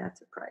going to be that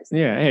surprised.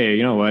 Yeah. Hey,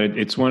 you know what?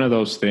 It's one of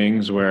those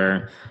things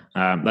where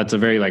that's a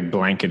very like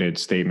blanketed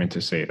statement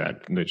to say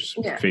that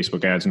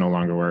Facebook ads no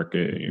longer work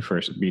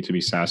for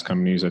B2B SaaS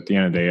companies. At the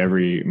end of the day,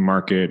 every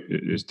market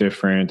is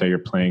different that you're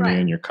playing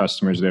in. Your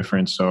customer's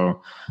different.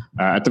 So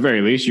at the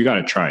very least, you got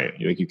to try it.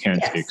 Like you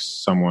can't take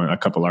a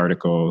couple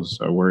articles,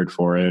 a word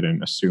for it,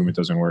 and assume it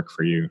doesn't work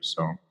for you.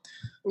 So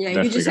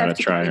you just have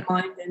to try keep in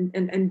mind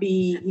and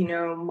be,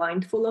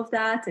 mindful of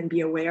that and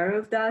be aware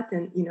of that,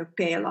 and,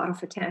 pay a lot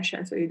of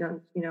attention so you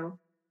don't,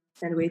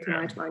 spend way too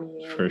much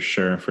money. For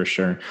sure.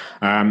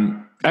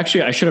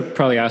 Actually, I should have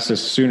probably asked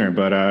this sooner,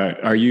 but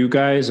are you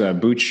guys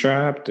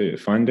bootstrapped,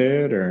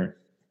 funded, or?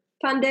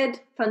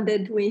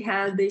 Funded. We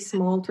had a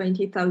small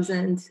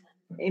 20,000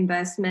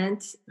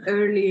 investment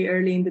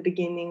early in the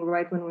beginning,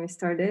 right when we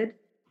started.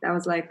 That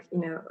was like,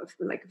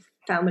 like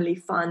a family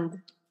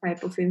fund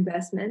type of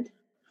investment.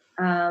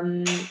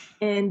 And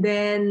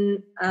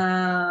then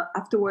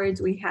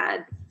afterwards, we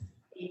had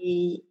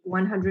a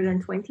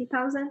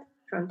 120,000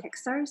 from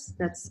Techstars.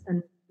 That's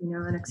an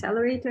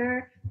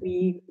accelerator.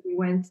 We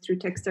went through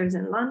Techstars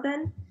in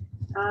London,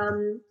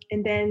 and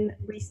then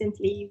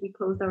recently we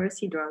closed our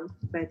seed round,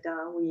 but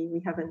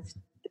we haven't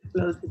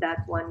closed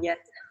that one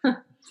yet.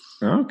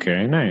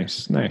 Okay,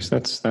 nice.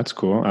 That's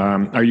cool.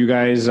 Are you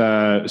guys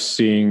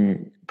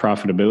seeing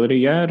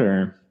profitability yet,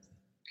 or?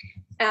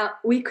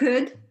 We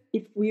could,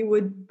 if we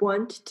would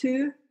want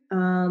to,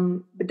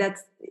 but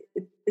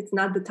it's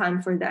not the time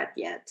for that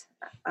yet.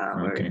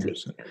 Okay,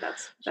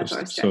 that's our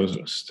strategy. So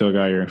still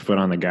got your foot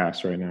on the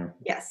gas right now.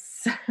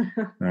 Yes.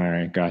 All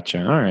right,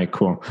 gotcha. All right,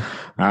 cool.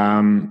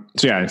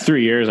 So yeah, in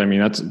 3 years, I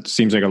mean, that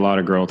seems like a lot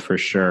of growth for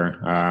sure.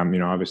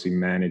 Obviously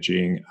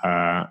managing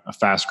a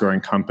fast-growing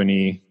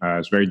company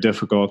is very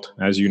difficult,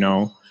 as you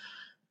know.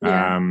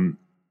 Yeah.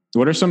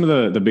 What are some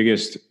of the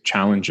biggest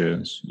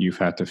challenges you've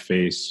had to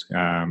face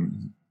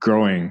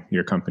growing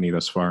your company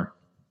thus far?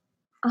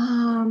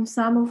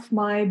 Some of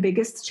my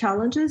biggest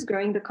challenges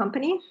growing the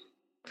company.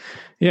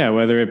 Yeah,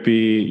 whether it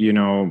be,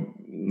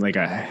 like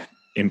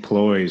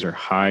employees or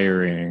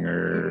hiring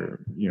or,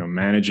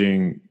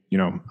 managing,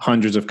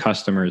 hundreds of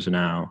customers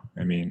now.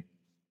 I mean.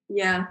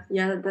 Yeah,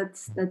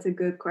 that's a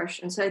good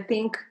question. So I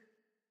think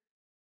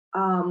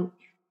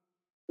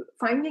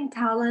finding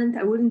talent,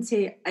 I wouldn't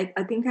say,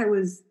 I think I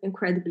was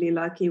incredibly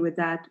lucky with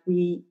that.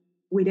 We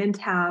didn't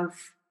have,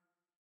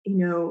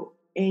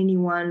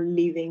 anyone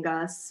leaving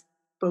us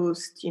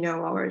post,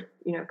 our,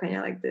 kind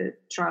of like the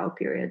trial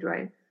period,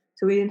 right?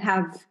 So we didn't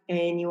have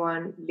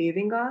anyone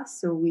leaving us.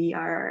 So we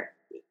are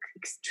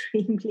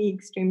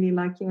extremely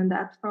lucky on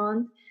that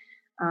front.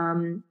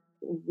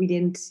 We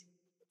didn't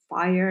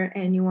fire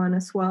anyone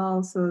as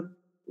well. So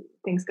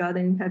thanks God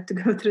I didn't have to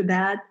go through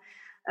that.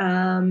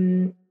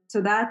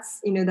 So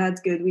that's,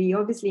 that's good. We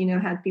obviously,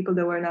 had people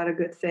that were not a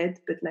good fit,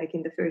 but like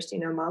in the first,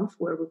 month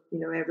where,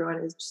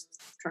 everyone is just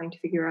trying to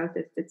figure out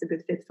if it's a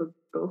good fit for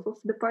both of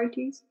the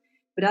parties.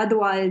 But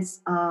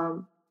otherwise,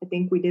 I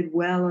think we did pretty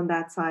well on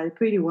that side.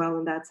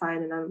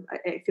 And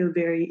I feel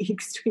very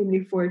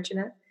extremely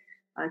fortunate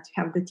to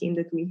have the team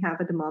that we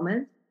have at the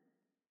moment.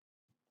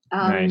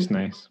 Nice.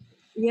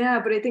 Yeah,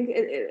 but I think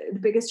the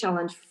biggest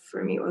challenge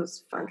for me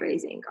was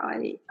fundraising.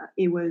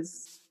 It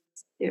was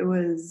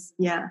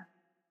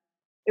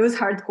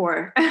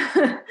hardcore.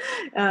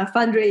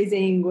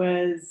 Fundraising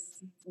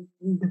was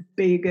the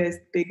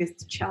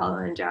biggest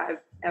challenge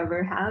I've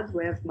ever had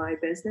with my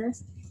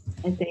business.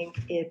 I think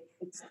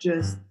it's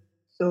just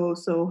so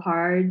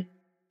hard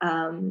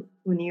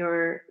when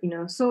you're,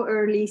 so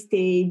early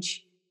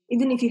stage,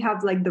 even if you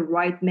have like the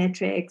right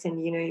metrics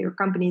and, your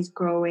company's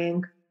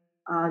growing,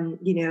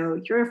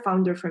 you're a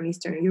founder from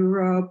Eastern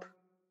Europe.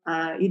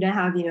 You don't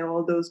have,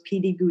 all those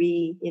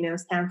pedigree,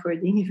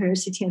 Stanford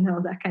University and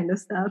all that kind of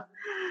stuff.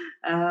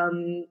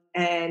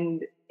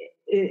 And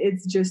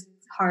it's just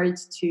hard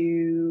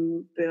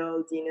to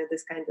build,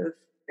 this kind of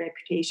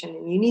reputation,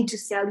 and you need to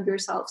sell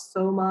yourself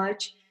so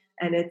much.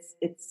 And it's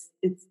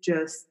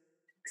just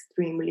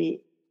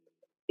extremely,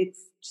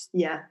 it's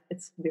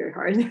very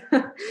hard.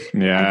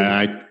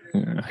 Yeah,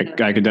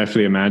 I could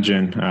definitely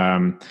imagine.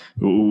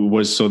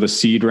 Was the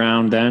seed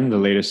round then, the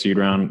latest seed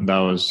round, that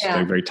was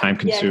like very time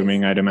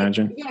consuming, I'd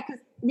imagine.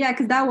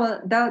 Because that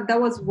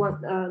was what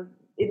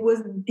it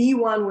was the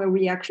one where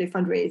we actually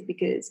fundraised,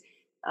 because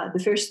the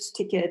first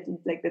ticket,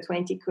 like the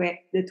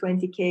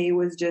 20K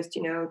was just,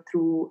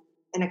 through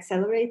an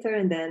accelerator,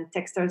 and then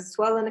Techstars as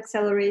well, an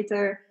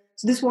accelerator.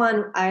 So this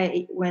one,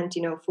 I went,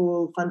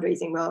 full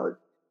fundraising mode.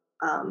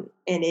 And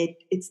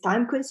it's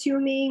time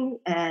consuming,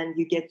 and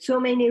you get so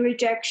many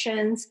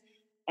rejections.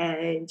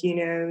 and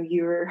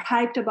you're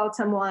hyped about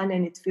someone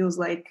and it feels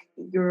like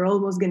you're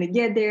almost going to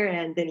get there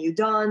and then you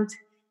don't.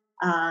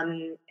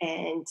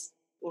 And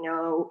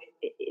you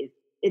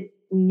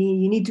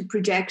need to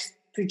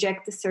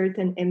project a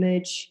certain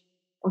image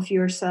of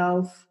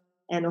yourself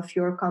and of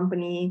your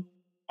company,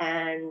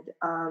 and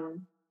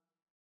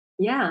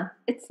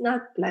it's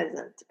not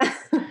pleasant.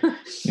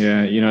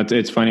 Yeah,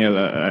 it's funny.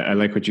 I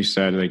like what you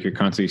said. Like, you're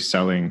constantly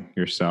selling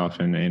yourself,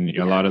 and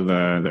a lot of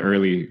the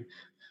early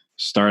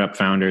startup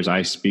founders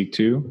I speak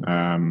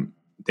to,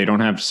 they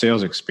don't have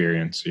sales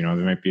experience. They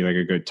might be like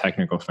a good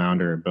technical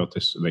founder, built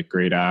this like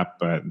great app,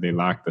 but they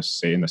lack the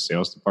say in the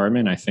sales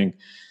department. I think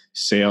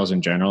sales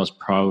in general is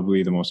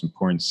probably the most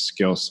important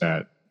skill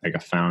set like a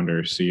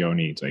founder CEO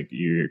needs. Like,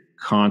 you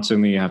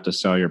constantly have to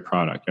sell your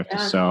product. You have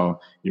to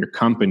sell your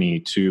company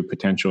to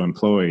potential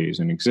employees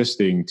and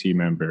existing team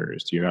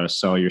members. You got to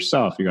sell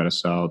yourself. You got to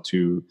sell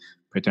to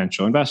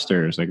potential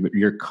investors. Like,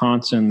 you're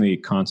constantly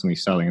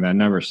selling, and that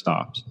never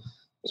stops.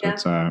 So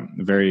it's a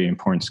very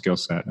important skill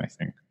set, I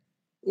think.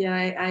 Yeah,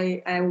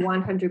 I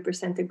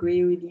 100%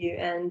 agree with you.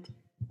 And,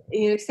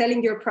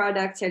 selling your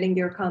product, selling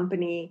your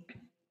company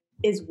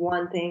is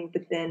one thing.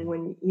 But then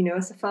when,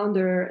 as a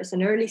founder, as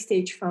an early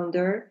stage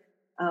founder,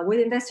 what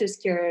investors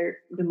care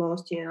the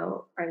most,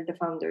 are the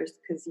founders,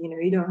 because,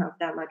 you don't have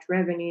that much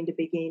revenue in the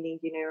beginning,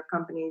 your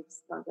company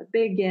is not that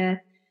big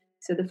yet.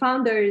 So the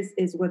founders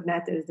is what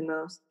matters the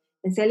most.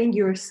 And selling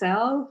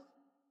yourself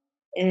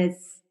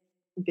is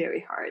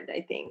very hard,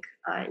 I think,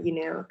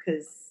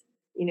 because,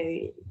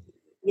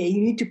 you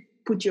need to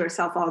put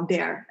yourself out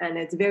there, and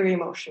it's very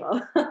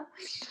emotional.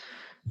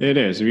 It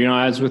is.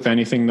 As with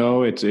anything,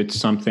 though, it's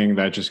something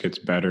that just gets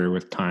better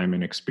with time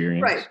and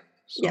experience. Right.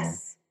 So,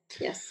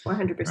 yes,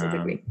 100%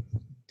 agree.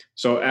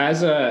 So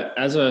as a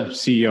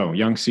CEO,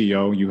 young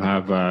CEO, you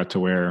have to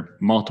wear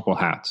multiple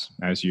hats,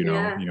 as you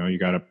know. You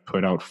got to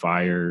put out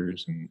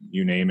fires, and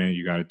you name it,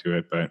 you got to do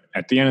it. But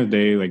at the end of the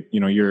day, like,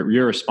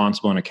 you're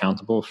responsible and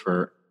accountable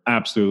for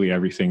absolutely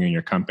everything in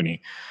your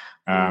company.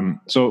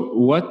 So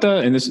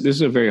and this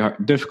is a very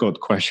difficult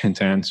question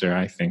to answer,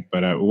 I think,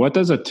 but what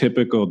does a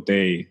typical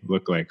day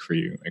look like for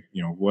you? Like,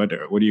 what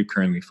are you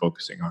currently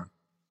focusing on?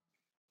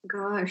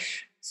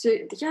 Gosh. So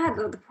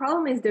the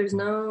problem is there's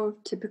no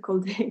typical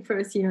day for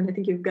us. I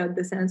think you've got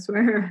this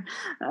answer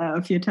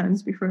a few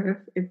times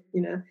before, if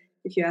you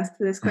asked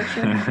this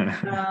question,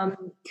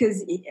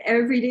 because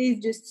every day is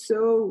just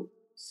so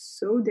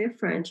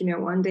different.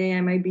 One day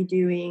I might be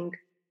doing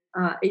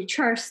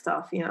HR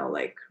stuff,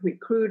 like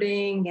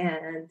recruiting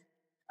and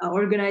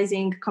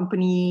organizing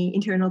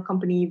internal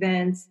company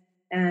events.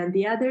 And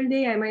the other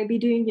day I might be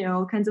doing,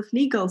 all kinds of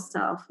legal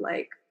stuff,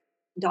 like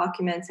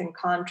documents and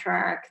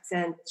contracts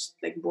and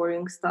like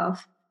boring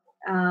stuff.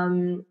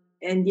 And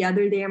the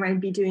other day I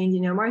might be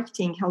doing,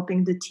 marketing,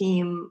 helping the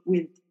team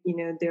with,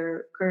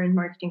 their current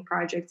marketing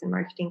projects and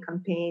marketing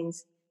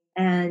campaigns.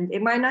 And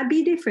it might not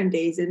be different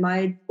days. It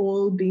might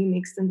all be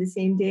mixed on the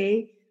same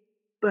day.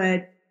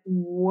 But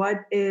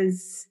what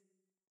is,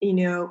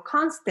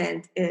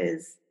 constant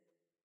is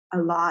a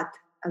lot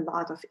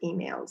of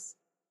emails.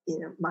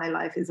 My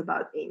life is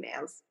about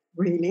emails,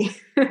 really.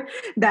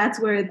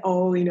 That's where it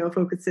all,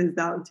 focuses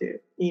down to,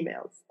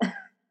 emails.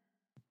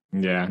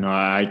 Yeah, no,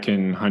 I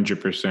can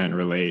 100%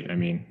 relate. I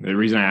mean, the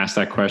reason I asked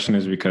that question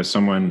is because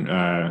someone,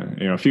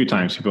 a few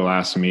times people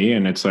ask me,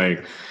 and it's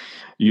like,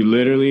 you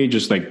literally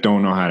just like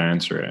don't know how to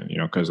answer it,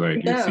 because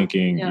like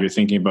you're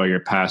thinking about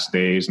your past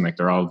days, and like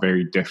they're all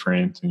very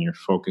different, and your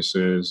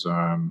focuses,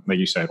 like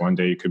you said, one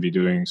day you could be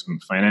doing some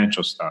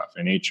financial stuff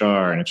in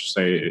HR, and it's just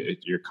like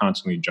you're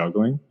constantly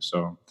juggling.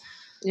 So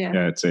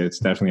it's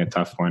definitely a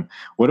tough one.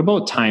 What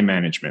about time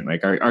management?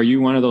 Like, are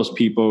you one of those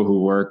people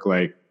who work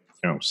like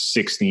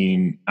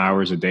 16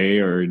 hours a day,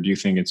 or do you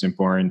think it's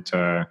important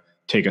to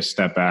take a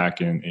step back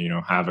and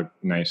have a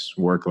nice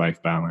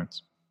work-life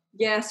balance?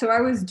 Yeah, so I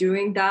was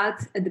doing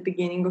that at the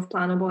beginning of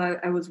Planable.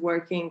 I was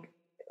working,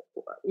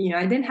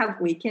 I didn't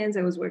have weekends.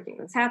 I was working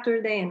on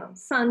Saturday and on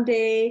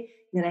Sunday.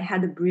 Then I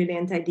had a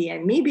brilliant idea.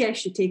 Maybe I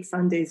should take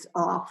Sundays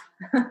off.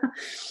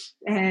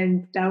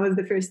 And that was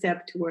the first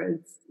step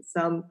towards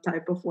some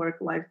type of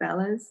work-life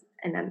balance.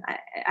 And then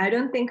I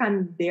don't think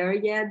I'm there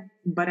yet,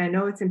 but I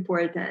know it's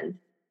important.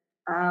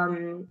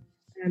 And,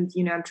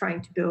 I'm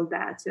trying to build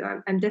that.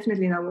 So I'm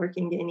definitely not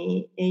working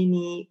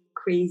any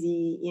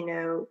crazy,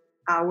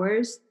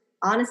 hours.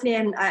 Honestly,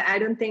 and I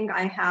don't think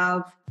I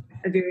have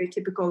a very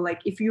typical,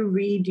 like, if you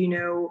read, in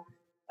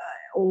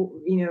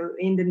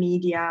the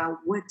media,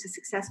 what a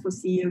successful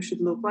CEO should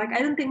look like,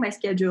 I don't think my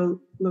schedule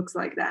looks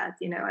like that.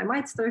 I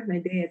might start my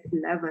day at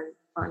 11,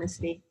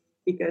 honestly,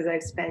 because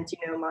I've spent,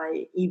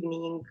 my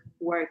evening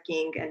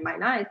working and my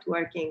night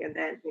working, and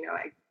then,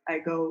 I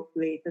go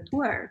late at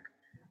work.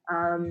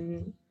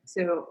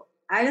 So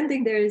I don't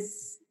think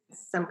there's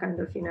some kind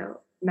of,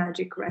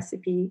 magic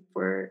recipe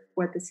for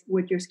what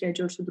your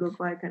schedule should look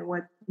like, and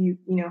what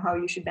how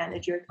you should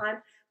manage your time,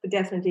 but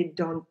definitely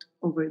don't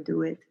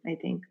overdo it, I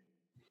think.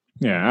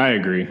 Yeah, I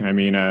agree. I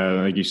mean,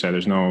 like you said,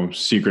 there's no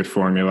secret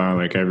formula.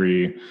 Like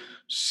every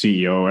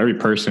CEO, every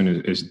person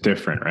is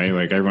different, right?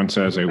 Like everyone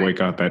says they Right.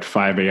 wake up at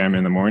 5 a.m.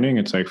 in the morning.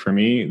 It's like for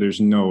me, there's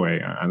no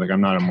way.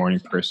 I'm not a morning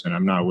person.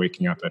 I'm not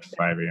waking up at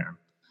 5 a.m.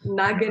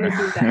 Not gonna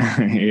do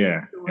that.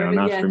 Yeah,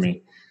 not for Yes.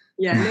 me.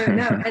 Yeah,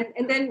 no.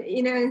 And then,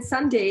 in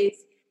some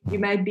days you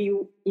might be,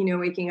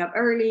 waking up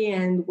early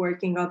and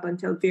working up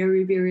until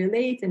very, very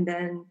late. And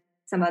then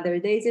some other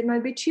days it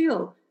might be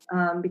chill.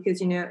 Because,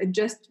 it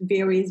just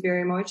varies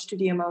very much to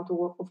the amount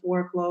of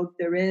workload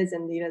there is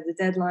and, the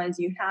deadlines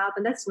you have.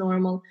 And that's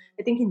normal.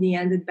 I think in the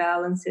end, it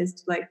balances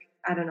to like,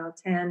 I don't know,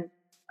 10,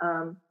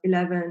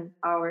 11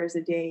 hours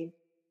a day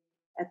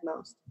at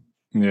most.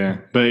 Yeah,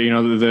 but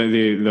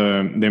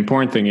the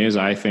important thing is,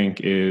 I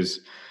think, is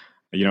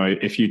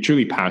if you're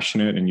truly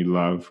passionate and you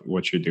love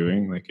what you're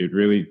doing, like it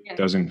really Yeah.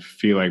 doesn't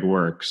feel like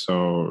work.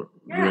 So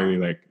Yeah. really,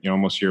 like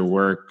almost your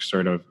work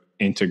sort of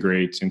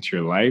integrates into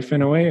your life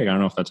in a way. I don't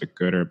know if that's a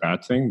good or a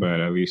bad thing,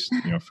 but at least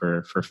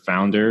for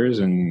founders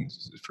and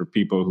for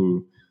people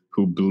who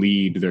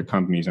bleed their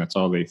companies, that's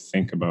all they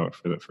think about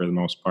for the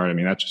most part. I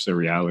mean, that's just the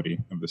reality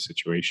of the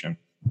situation.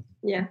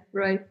 Yeah.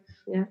 Right.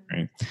 Yeah.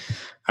 Right.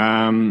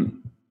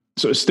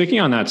 So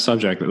sticking on that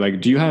subject, like,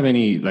 do you have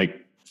any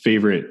like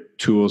favorite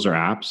tools or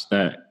apps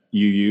that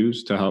you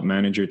use to help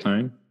manage your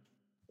time?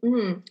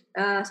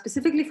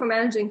 Specifically for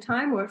managing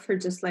time or for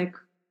just like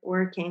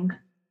working?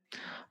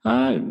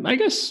 I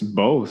guess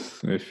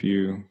both, if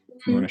you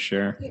want to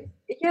share.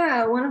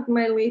 Yeah, one of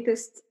my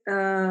latest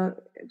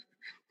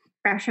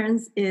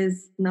passions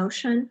is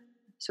Notion.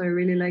 So I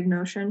really like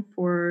Notion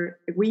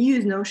we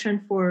use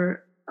Notion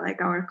for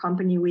like our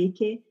company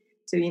wiki.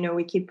 So,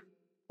 we keep,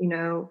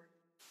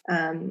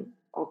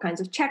 all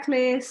kinds of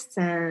checklists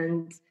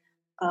and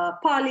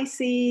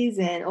policies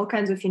and all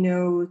kinds of,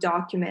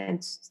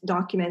 documents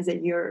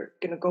that you're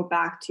going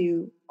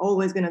to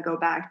always going to go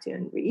back to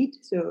and read.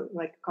 So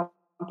like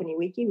company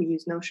wiki, we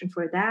use Notion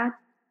for that.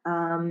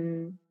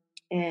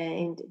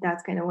 And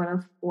that's kind of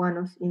one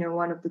of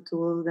the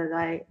tools that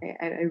I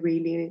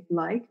really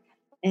like.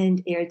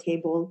 And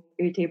Airtable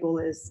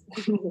is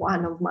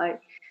one of my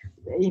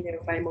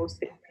my most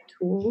favorite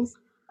tools.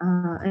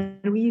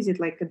 And we use it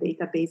like a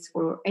database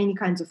for any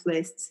kinds of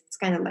lists. It's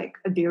kind of like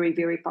a very,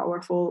 very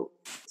powerful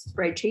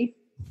spreadsheet.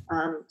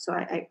 So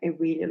I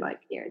really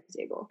like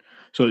Airtable.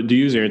 So do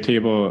you use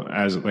Airtable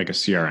as like a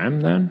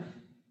CRM then?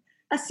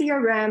 A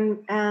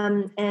CRM,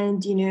 and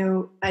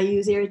I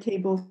use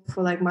Airtable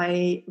for like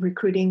my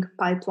recruiting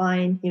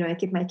pipeline. I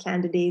keep my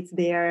candidates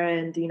there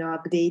and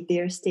update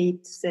their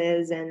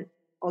statuses and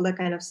all that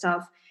kind of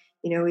stuff.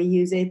 We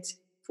use it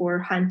for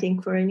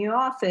hunting for a new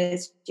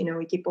office.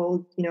 We keep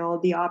all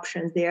the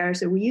options there.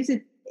 So we use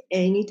it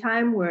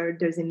anytime where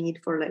there's a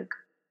need for like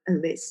a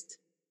list.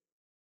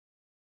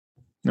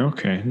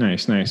 Okay,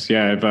 nice.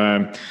 Yeah, I've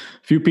a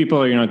few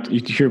people,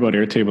 you hear about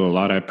Airtable a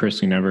lot. I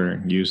personally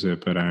never used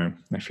it, but I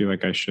feel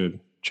like I should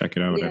check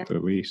it out at the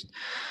least.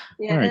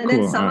 Yeah, right, and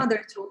cool. Then some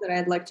other tool that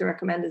I'd like to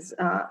recommend is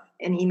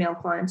an email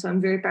client. So I'm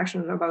very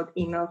passionate about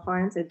email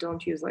clients. I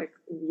don't use like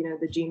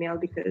the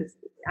Gmail because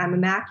I'm a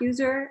Mac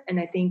user, and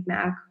I think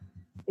Mac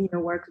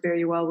works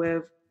very well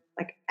with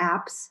like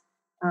apps,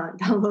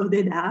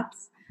 downloaded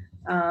apps,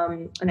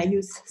 and I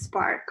use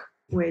Spark,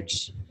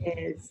 which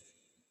is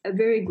a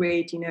very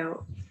great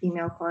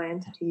email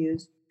client to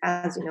use,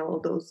 as all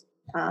those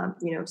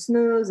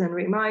snooze and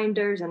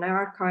reminders and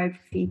archive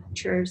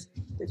features.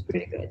 It's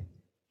pretty good.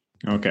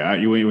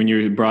 Okay. When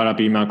you brought up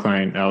email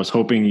client, I was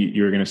hoping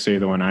you were going to say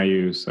the one I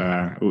use,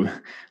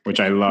 which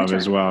I love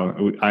as well.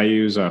 I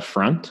use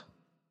Front.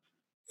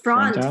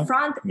 Front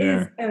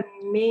is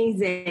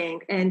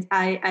amazing, and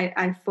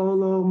I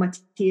follow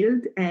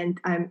Mathilde, and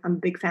I'm a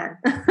big fan.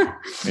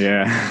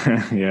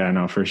 Yeah,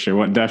 no, for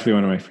sure. Definitely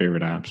one of my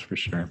favorite apps, for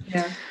sure.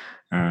 Yeah.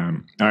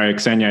 All right,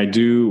 Ksenia, I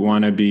do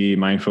want to be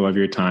mindful of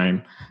your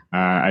time.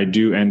 I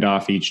do end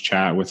off each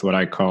chat with what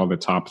I call the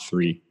top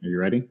 3. Are you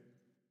ready?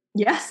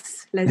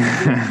 Yes, let's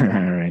do it.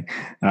 All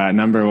right.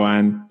 Number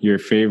 1, your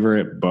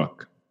favorite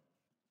book?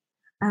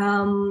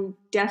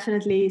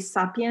 Definitely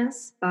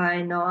Sapiens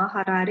by Noah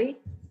Harari.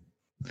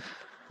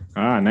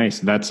 Ah, nice.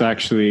 That's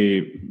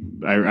actually,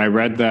 I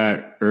read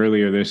that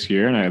earlier this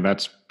year, and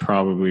that's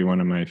probably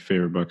one of my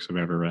favorite books I've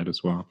ever read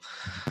as well.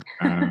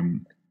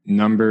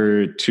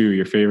 Number 2,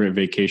 your favorite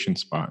vacation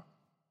spot?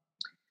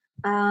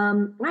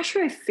 Not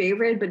sure if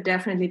favorite, but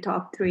definitely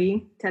top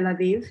 3, Tel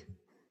Aviv.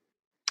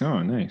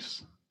 Oh,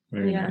 nice.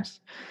 Very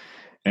nice.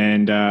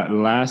 And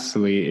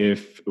lastly,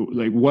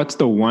 what's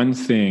the one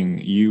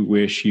thing you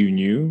wish you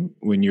knew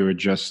when you were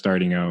just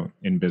starting out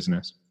in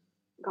business?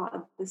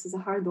 God, this is a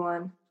hard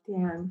one.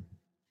 Damn.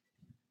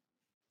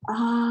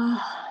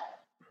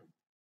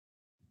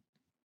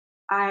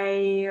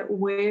 I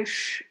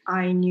wish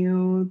I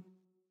knew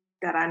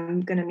that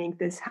I'm going to make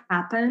this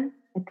happen.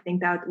 I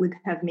think that would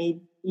have made,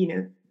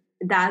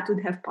 that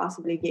would have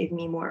possibly gave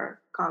me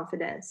more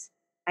confidence.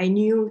 I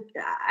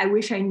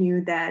wish I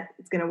knew that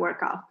it's going to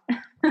work out.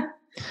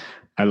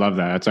 I love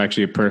that. That's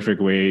actually a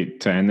perfect way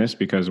to end this,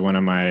 because one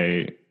of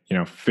my,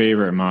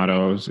 favorite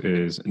mottos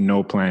is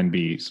no plan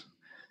Bs.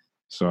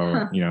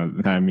 So,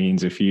 that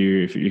means if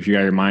you got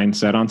your mind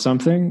set on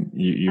something,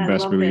 you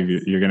best believe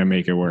you're going to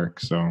make it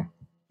work. So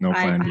no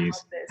plan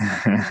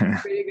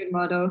Bs. Pretty good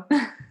motto.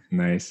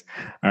 Nice.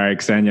 All right,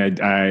 Ksenia,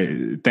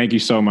 I thank you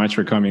so much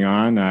for coming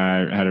on.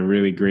 I had a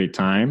really great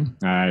time.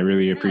 I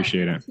really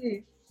appreciate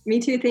it. Me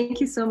too.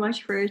 Thank you so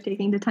much for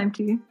taking the time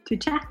to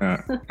chat.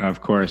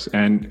 Of course.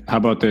 And how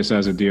about this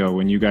as a deal?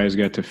 When you guys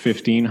get to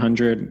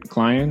 1,500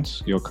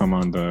 clients, you'll come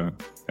on the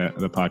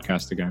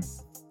podcast again.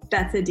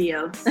 That's a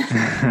deal. All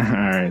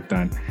right,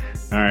 done.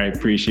 All right,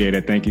 appreciate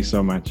it. Thank you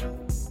so much.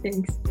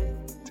 Thanks.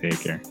 Take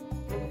care.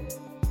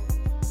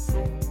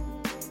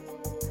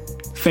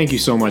 Thank you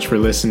so much for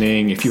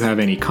listening. If you have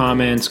any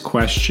comments,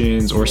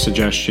 questions, or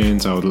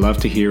suggestions, I would love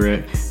to hear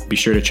it. Be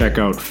sure to check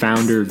out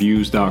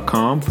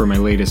founderviews.com for my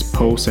latest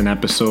posts and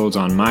episodes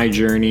on my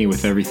journey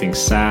with everything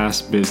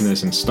SaaS,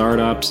 business, and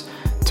startups.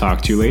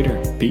 Talk to you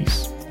later.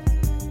 Peace.